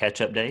be a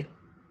catch-up day.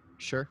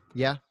 Sure.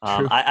 Yeah.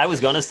 True. I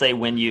was going to say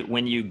when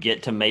you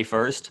get to May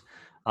 1st,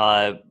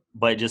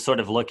 but just sort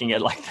of looking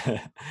at like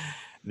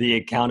the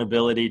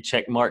accountability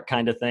check mark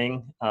kind of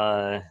thing.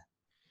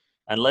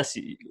 Unless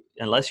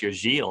you're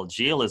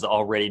Gilles is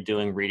already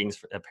doing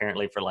readings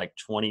apparently for like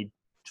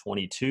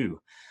 2022.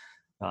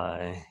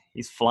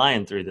 He's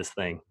flying through this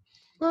thing.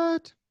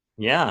 What?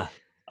 Yeah.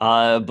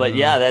 But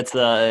yeah, that's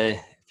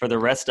for the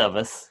rest of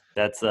us.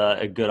 That's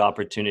a good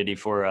opportunity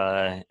for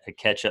a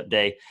catch-up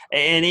day,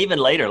 and even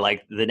later,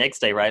 like the next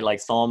day, right? Like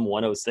Psalm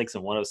 106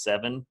 and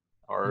 107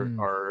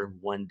 are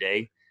one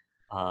day.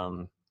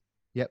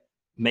 Yep.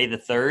 May the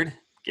 3rd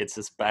gets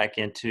us back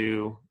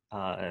into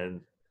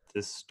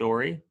this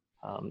story.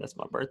 That's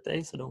my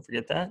birthday, so don't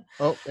forget that.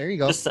 Oh, there you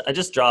go. I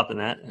just dropping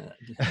that,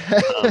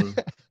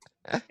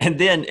 and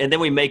then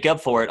we make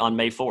up for it on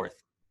May 4th.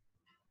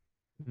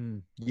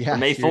 Yeah. For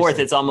May 4th,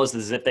 seriously. it's almost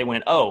as if they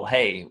went, "Oh,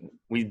 hey,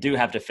 we do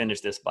have to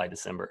finish this by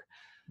December."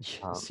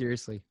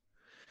 Seriously.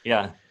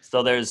 Yeah.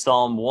 So there's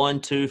Psalm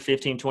 1, 2,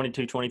 15,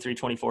 22, 23,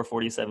 24,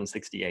 47,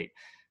 68.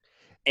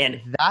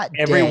 And That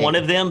every day, one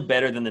of them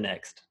better than the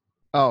next.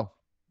 Oh,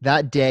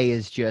 that day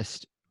is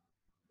just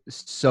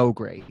so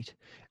great.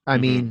 I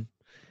Mhm. mean,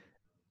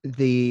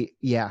 the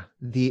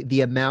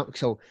amount.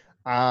 So,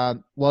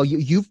 well,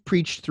 you've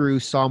preached through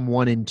Psalm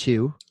 1 and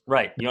 2.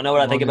 Right. You don't know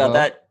what I think Long about ago.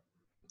 that?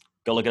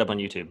 Go look it up on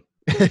YouTube.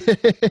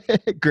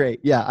 Great.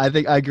 Yeah, I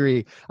think I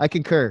agree. I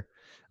concur.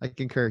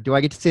 Do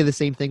I get to say the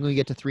same thing when we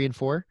get to 3 and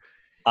 4?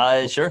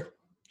 Sure.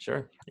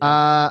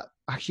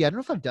 Actually, I don't know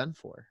if I've done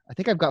 4. I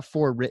think I've got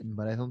 4 written,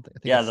 but I don't think.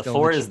 Yeah, it's the still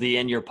 4 is the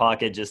in your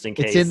pocket just in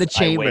case It's in the I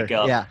chamber. wake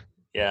up. Yeah,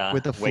 Yeah.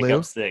 with the wake flu.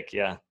 up sick.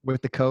 Yeah.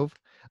 with the cove.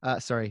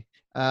 Sorry.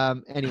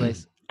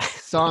 Anyways,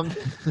 Psalm.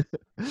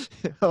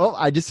 Oh,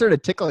 I just heard a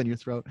tickle in your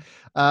throat.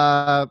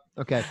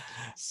 Okay.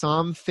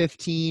 Psalm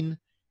 15.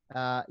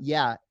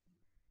 Yeah,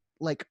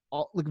 like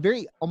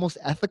very almost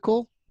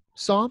ethical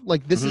psalm.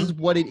 Like this is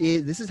what it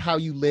is. This is how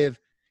you live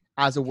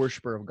as a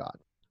worshiper of God,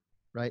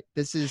 right?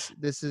 This is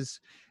this is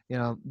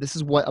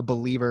what a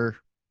believer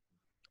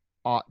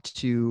ought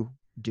to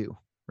do,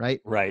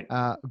 right? Right.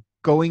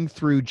 Going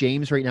through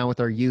James right now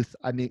with our youth,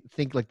 I mean,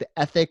 think like the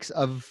ethics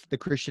of the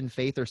Christian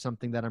faith are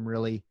something that I'm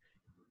really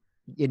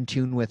in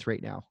tune with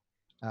right now.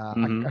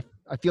 I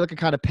feel like a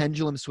kind of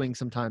pendulum swing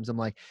sometimes.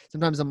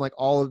 Sometimes I'm like,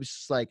 all of it's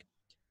just like,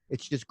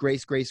 it's just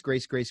grace, grace,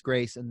 grace, grace,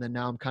 grace. And then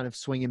now I'm kind of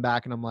swinging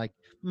back and I'm like,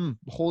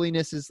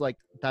 holiness is like,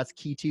 that's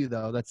key too,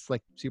 though. That's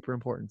like super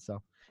important. So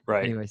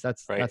Right. anyways,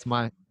 that's where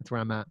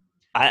I'm at.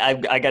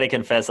 I got to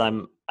confess,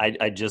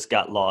 I just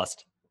got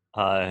lost.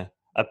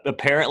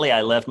 Apparently,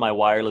 I left my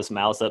wireless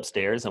mouse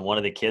upstairs, and one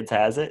of the kids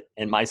has it,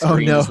 and my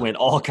screen just went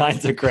all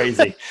kinds of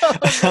crazy.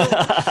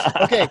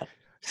 Okay,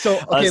 so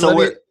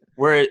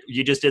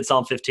you just did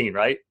Psalm 15,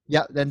 right?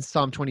 Yeah, then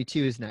Psalm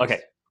 22 is next. Okay,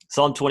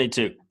 Psalm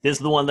 22. This is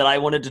the one that I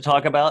wanted to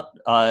talk about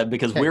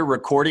because we're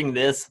recording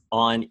this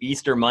on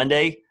Easter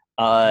Monday.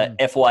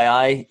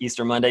 FYI,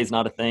 Easter Monday is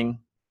not a thing.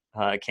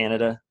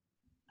 Canada,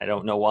 I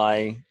don't know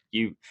why.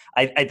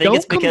 I think don't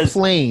it's because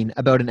complain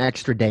about an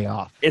extra day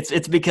off. It's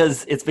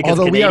because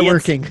Although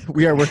Canadians,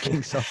 we are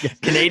working. So yes.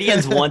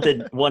 Canadians want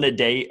a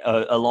day,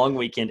 a long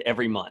weekend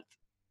every month.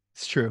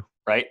 It's true,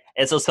 right?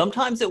 And so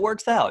sometimes it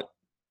works out.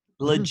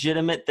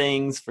 Legitimate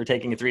things for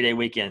taking a 3-day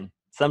weekend.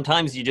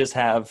 Sometimes you just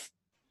have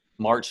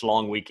March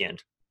long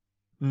weekend,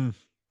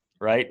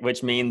 right?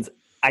 Which means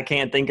I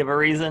can't think of a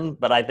reason,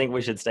 but I think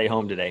we should stay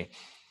home today.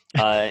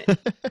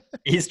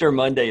 Easter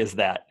Monday is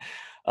that.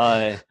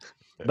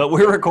 But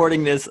we're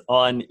recording this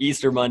on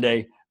Easter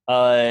Monday,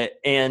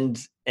 and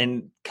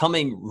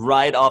coming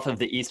right off of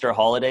the Easter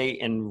holiday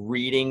and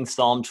reading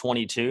Psalm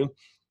 22.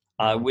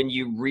 When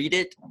you read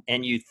it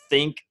and you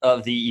think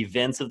of the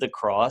events of the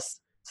cross,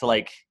 so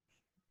like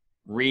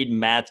read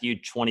Matthew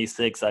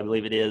 26, I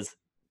believe it is,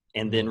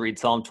 and then read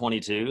Psalm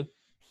 22,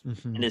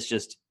 and it's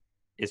just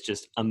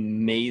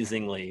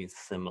amazingly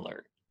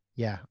similar.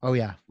 Yeah. Oh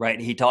yeah.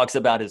 Right. He talks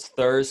about his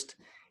thirst.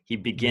 He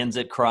begins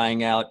it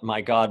crying out,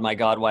 my God,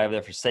 why have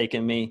they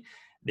forsaken me?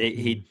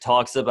 He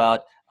talks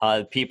about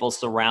people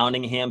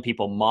surrounding him,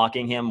 people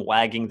mocking him,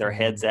 wagging their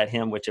heads at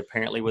him, which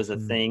apparently was a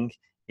thing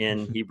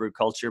in Hebrew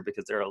culture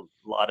because there are a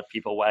lot of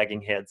people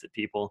wagging heads at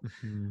people.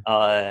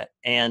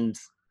 And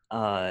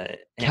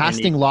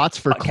casting lots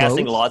for clothes.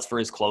 Casting lots for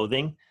his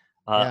clothing.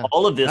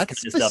 All of this kind of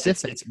specific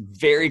stuff. It's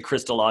very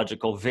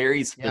Christological,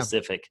 very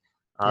specific.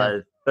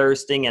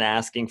 Thirsting and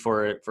asking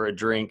for a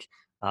drink.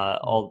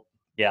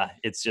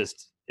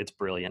 It's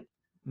brilliant.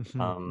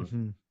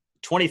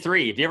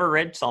 23. Have you ever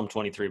read Psalm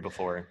 23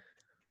 before?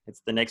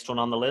 It's the next one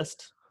on the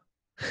list.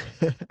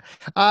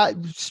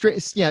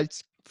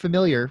 It's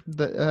familiar,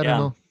 but I don't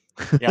know.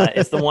 Yeah,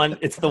 it's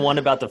the one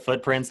about the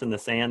footprints in the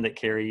sand that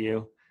carry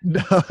you.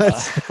 No,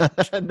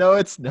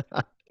 it's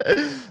not.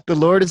 The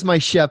Lord is my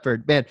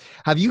shepherd. Man,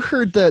 have you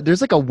heard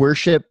there's like a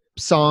worship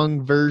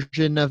song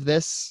version of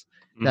this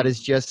that is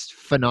just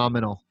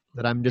phenomenal,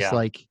 that I'm just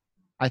like,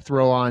 I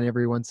throw on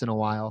every once in a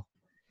while.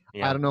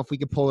 I don't know if we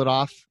could pull it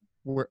off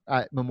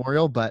at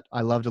Memorial, but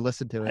I love to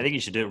listen to it. I think you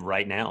should do it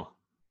right now.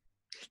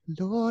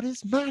 Lord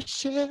is my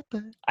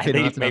shepherd. I Okay, no, think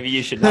that's enough. maybe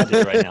you should not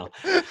just right now.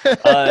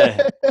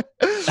 Uh,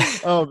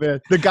 Oh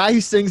man, the guy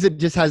who sings it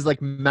just has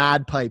like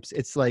mad pipes.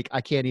 It's like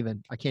I can't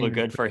even. well, even.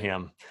 good for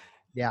him.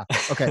 Yeah.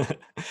 Okay.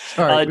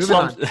 Sorry. Moving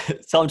Psalm,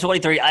 on. Psalm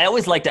 23. I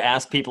always like to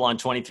ask people on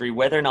 23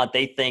 whether or not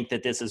they think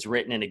that this is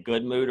written in a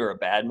good mood or a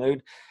bad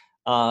mood,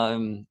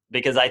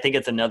 because I think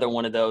it's another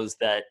one of those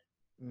that,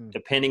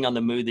 depending on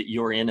the mood that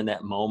you're in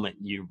that moment,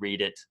 you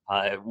read it.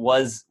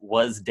 Was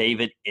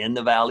David in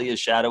the valley of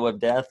shadow of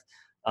death,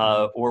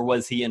 or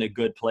was he in a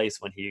good place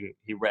when he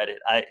read it?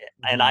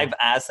 And I've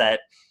asked that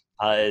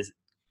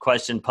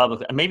question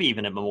publicly, maybe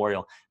even at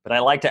Memorial, but I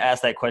like to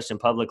ask that question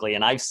publicly.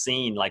 And I've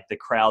seen like the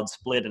crowd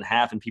split in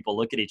half, and people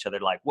look at each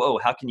other like, "Whoa,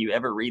 how can you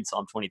ever read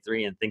Psalm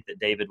 23 and think that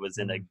David was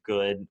in a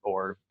good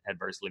or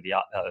adversely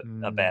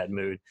a bad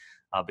mood?"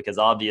 Because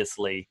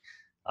obviously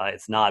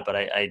it's not. But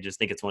I just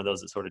think it's one of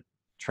those that sort of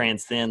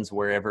transcends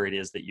wherever it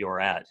is that you're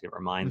at. It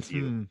reminds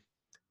you.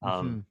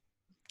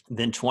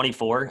 Then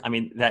 24, I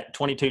mean, that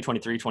 22,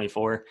 23,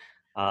 24,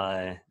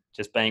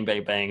 just bang,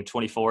 bang, bang.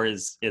 24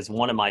 is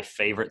one of my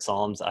favorite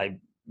Psalms. I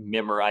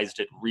memorized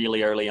it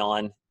really early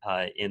on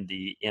in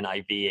the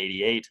NIV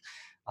 88,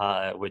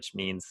 which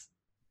means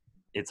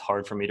it's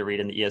hard for me to read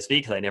in the ESV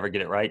because I never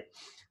get it right.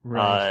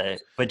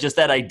 But just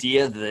that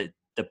idea that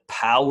the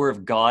power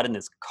of God and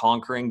this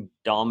conquering,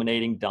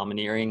 domineering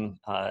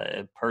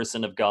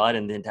person of God,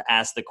 and then to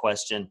ask the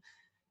question,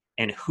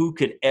 and who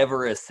could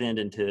ever ascend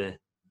into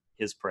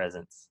his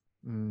presence?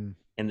 And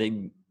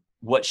then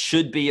what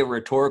should be a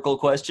rhetorical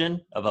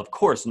question of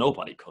course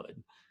nobody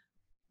could,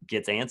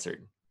 gets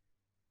answered.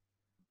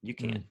 You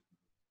can,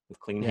 with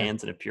clean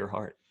hands and a pure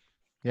heart.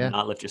 Do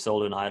not lift your soul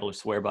to an idol or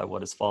swear by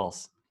what is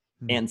false.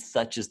 And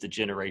such is the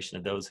generation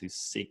of those who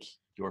seek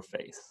your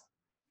face,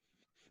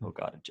 O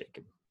God of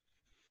Jacob.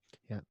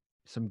 Yeah,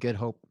 some good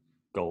hope.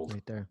 Gold.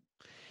 Right there.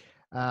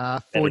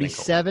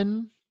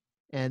 47.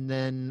 And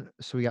then,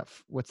 so we got,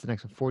 what's the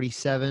next one?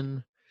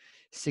 47,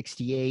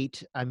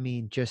 68. I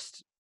mean,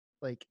 just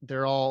like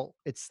they're all,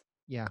 it's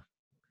the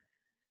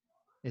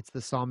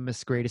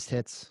psalmist's greatest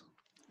hits.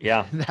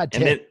 Yeah. That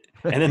day.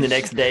 And then the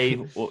next day,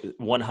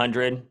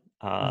 100.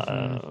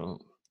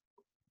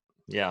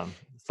 Yeah.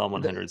 Psalm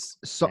 100.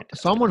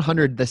 Psalm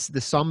 100,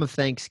 the Psalm of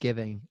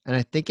Thanksgiving. And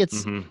I think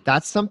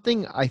that's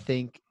something I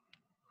think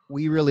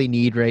we really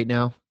need right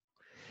now.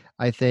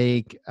 I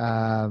think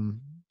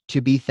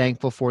to be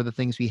thankful for the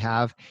things we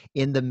have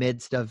in the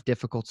midst of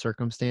difficult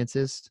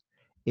circumstances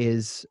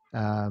is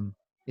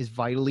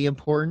vitally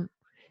important.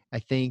 I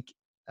think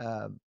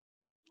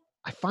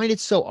I find it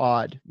so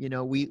odd. You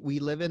know, we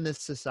live in this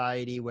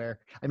society where,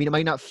 I mean, it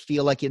might not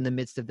feel like in the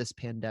midst of this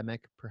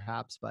pandemic,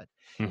 perhaps, but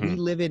we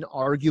live in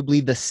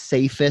arguably the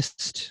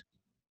safest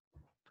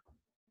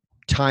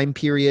time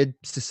period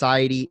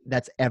society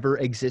that's ever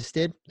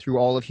existed through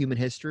all of human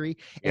history.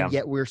 And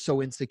yet we're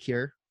so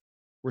insecure.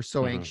 We're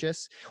so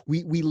anxious.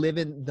 We live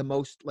in the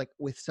most, like,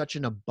 with such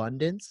an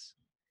abundance,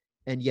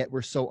 and yet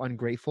we're so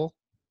ungrateful.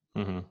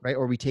 Right?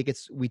 Or we take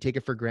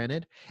it for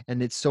granted.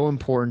 And it's so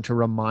important to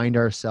remind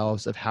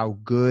ourselves of how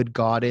good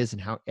God is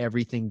and how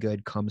everything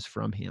good comes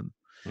from him.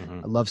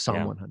 I love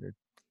Psalm 100.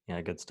 Yeah,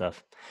 good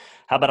stuff.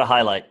 How about a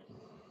highlight?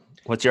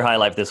 What's your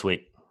highlight this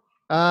week?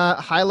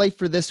 Highlight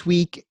for this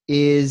week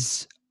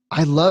is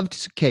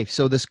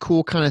so this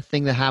cool kind of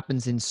thing that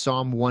happens in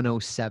Psalm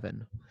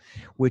 107,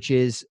 which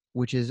is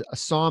a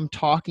psalm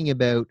talking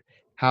about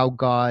how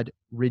God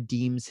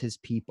redeems his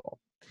people.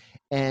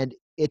 And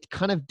it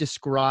kind of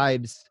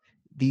describes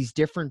these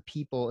different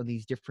people in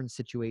these different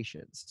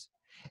situations.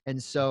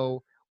 And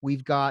so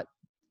we've got,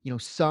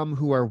 some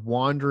who are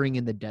wandering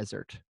in the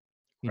desert,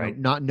 know,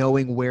 not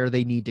knowing where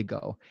they need to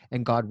go,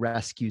 and God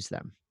rescues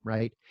them,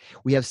 right?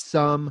 We have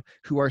some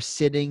who are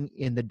sitting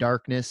in the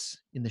darkness,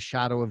 in the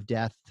shadow of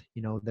death,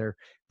 they're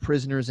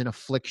prisoners in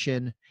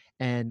affliction,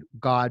 and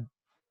God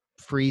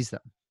frees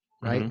them.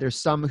 Right. There's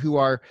some who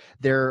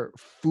they're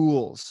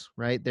fools,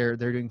 right? They're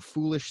doing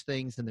foolish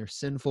things, and their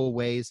sinful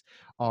ways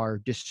are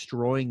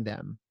destroying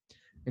them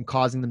and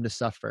causing them to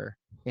suffer.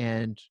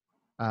 And,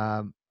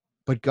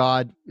 but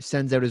God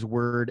sends out his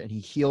word and he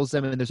heals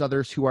them. And there's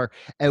others who are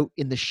out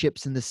in the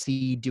ships in the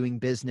sea doing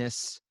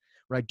business,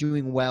 right?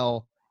 Doing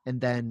well.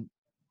 And then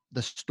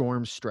the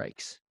storm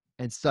strikes,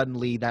 and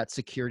suddenly that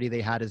security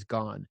they had is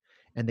gone,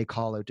 and they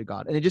call out to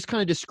God. And it just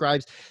kind of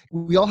describes,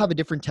 we all have a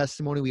different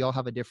testimony. We all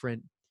have a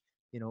different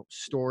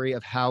story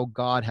of how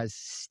God has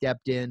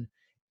stepped in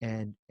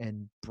and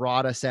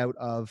brought us out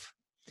of,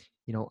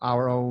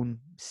 our own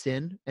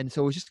sin. And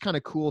so it's just kind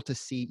of cool to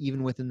see,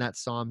 even within that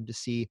psalm, to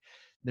see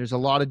there's a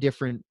lot of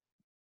different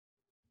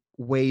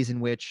ways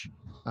in which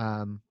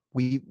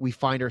we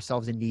find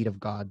ourselves in need of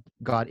God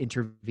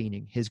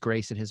intervening, his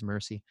grace and his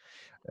mercy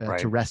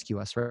to rescue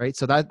us. Right.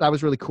 So that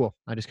was really cool.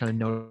 I just kind of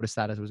noticed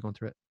that as I was going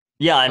through it.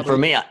 Yeah. And for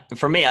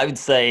me, I would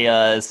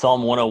say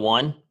Psalm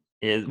 101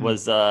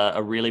 was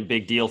a really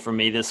big deal for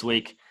me this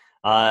week.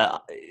 A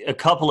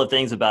couple of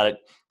things about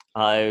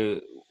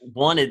it.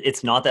 One,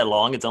 it's not that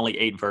long. It's only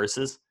 8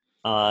 verses.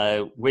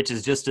 which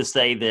is just to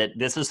say that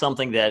this is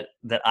something that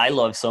I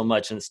love so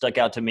much, and it stuck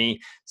out to me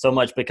so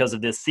much because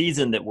of this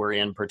season that we're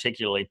in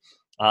particularly,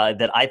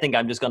 that I think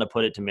I'm just going to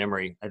put it to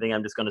memory. I think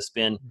I'm just going to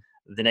spend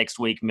the next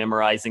week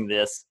memorizing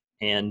this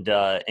and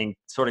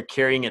sort of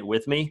carrying it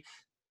with me,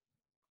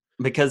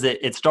 because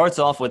it starts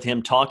off with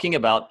him talking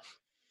about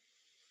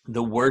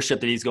the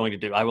worship that he's going to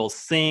do. I will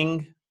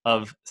sing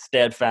of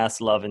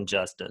steadfast love and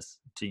justice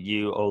to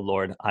you, O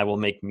Lord. I will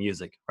make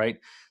music, right?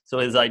 So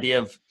his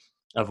idea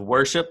of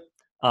worship,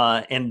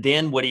 and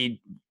then what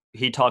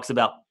he talks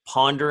about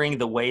pondering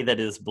the way that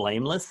is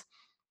blameless.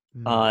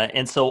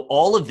 And so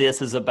all of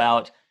this is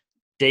about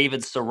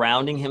David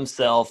surrounding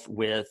himself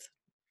with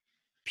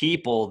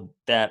people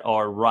that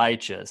are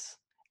righteous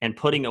and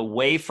putting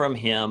away from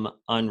him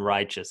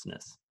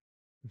unrighteousness,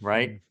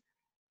 right?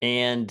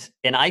 And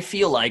I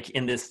feel like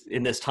in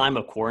this time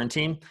of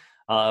quarantine,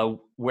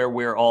 where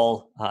we're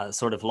all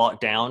sort of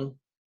locked down,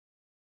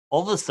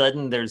 all of a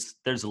sudden there's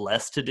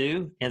less to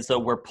do, and so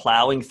we're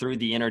plowing through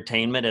the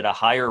entertainment at a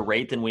higher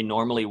rate than we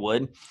normally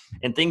would,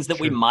 and things that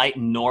we might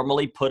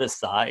normally put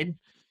aside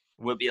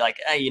would be like,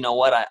 hey, you know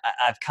what?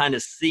 I've kind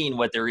of seen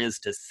what there is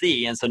to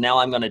see, and so now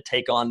I'm going to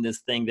take on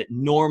this thing that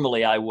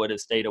normally I would have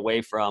stayed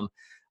away from,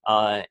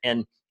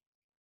 and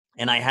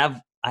I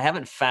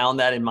haven't found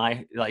that in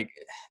my, like,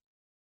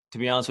 to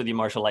be honest with you,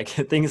 Marshall, like,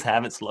 things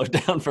haven't slowed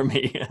down for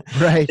me.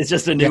 Right. It's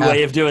just a new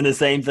way of doing the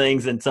same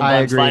things, and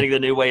sometimes finding the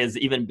new way is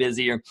even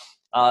busier.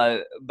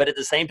 But at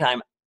the same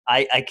time,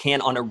 I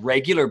can on a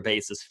regular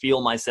basis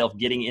feel myself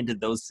getting into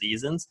those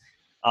seasons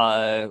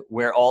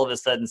where all of a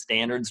sudden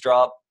standards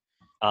drop,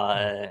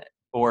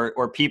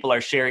 or people are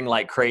sharing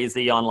like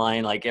crazy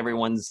online, like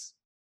everyone's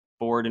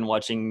bored and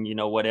watching,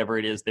 whatever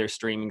it is their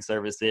streaming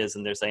service is,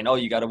 and they're saying, oh,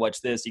 you got to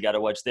watch this, you got to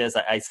watch this.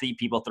 I see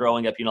people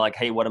throwing up, like,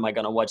 hey, what am I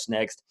going to watch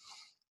next?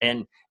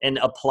 And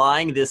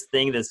applying this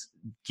thing that's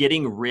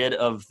getting rid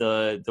of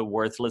the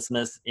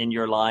worthlessness in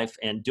your life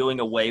and doing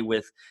away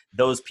with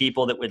those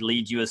people that would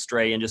lead you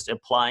astray, and just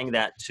applying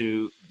that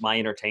to my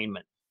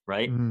entertainment,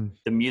 right?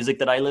 The music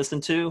that I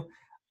listen to,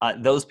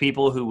 those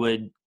people who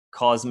would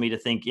cause me to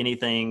think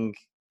anything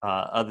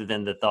other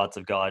than the thoughts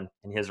of God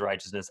and his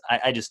righteousness,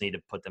 I just need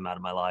to put them out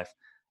of my life.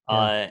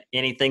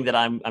 Anything that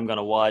I'm going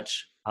to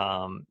watch,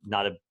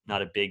 not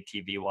a big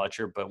TV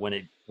watcher, but when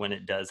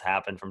it does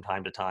happen from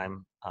time to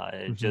time,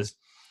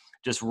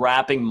 just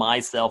wrapping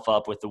myself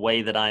up with the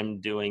way that I'm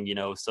doing,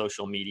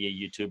 social media,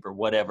 YouTube, or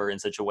whatever, in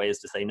such a way as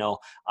to say, no,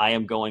 I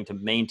am going to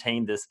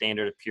maintain this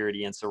standard of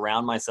purity and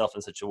surround myself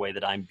in such a way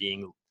that I'm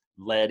being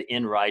led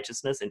in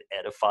righteousness and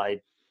edified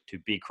to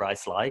be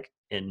Christ-like,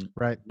 and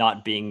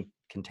not being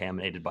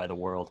contaminated by the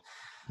world.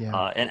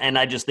 And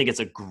I just think it's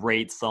a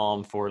great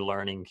psalm for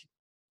learning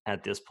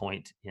at this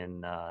point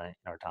in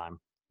our time.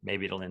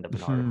 Maybe it'll end up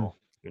an article.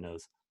 Who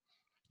knows?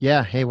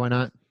 Yeah. Hey, why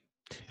not?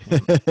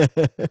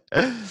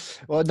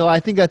 Well, no, I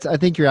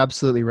think you're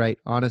absolutely right,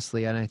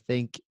 honestly. And I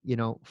think,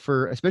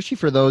 especially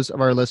for those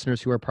of our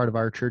listeners who are part of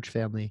our church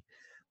family,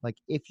 like,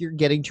 if you're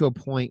getting to a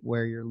point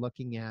where you're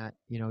looking at,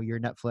 your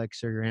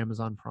Netflix or your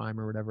Amazon Prime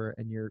or whatever,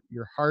 and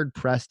you're hard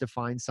pressed to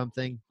find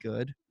something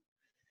good,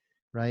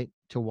 right,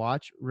 to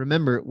watch,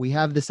 remember, we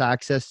have this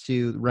access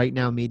to Right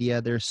Now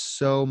Media. There's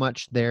so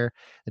much there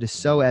that is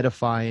so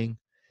edifying,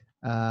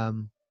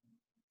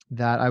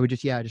 that I would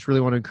just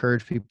really want to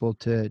encourage people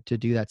to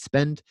do that.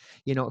 Spend,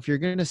 if you're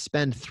going to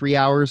spend 3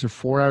 hours or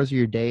 4 hours of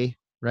your day,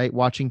 right,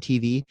 watching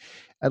TV,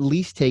 at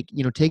least take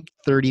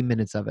 30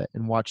 minutes of it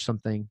and watch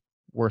something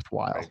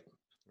worthwhile.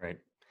 Right.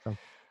 So.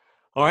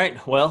 All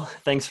right. Well,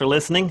 thanks for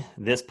listening.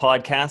 This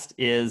podcast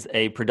is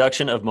a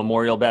production of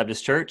Memorial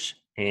Baptist Church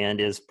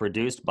and is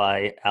produced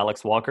by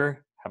Alex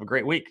Walker. Have a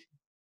great week.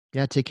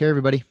 Yeah. Take care,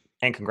 everybody.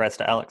 And congrats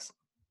to Alex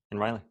and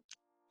Riley.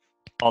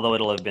 Although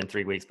it'll have been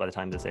 3 weeks by the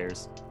time this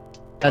airs.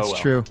 That's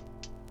true.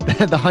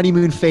 The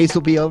honeymoon phase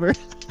will be over.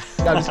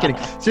 No, I'm just kidding.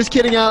 Just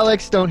kidding,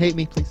 Alex. Don't hate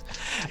me, please.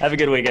 Have a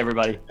good week,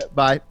 everybody.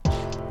 Bye.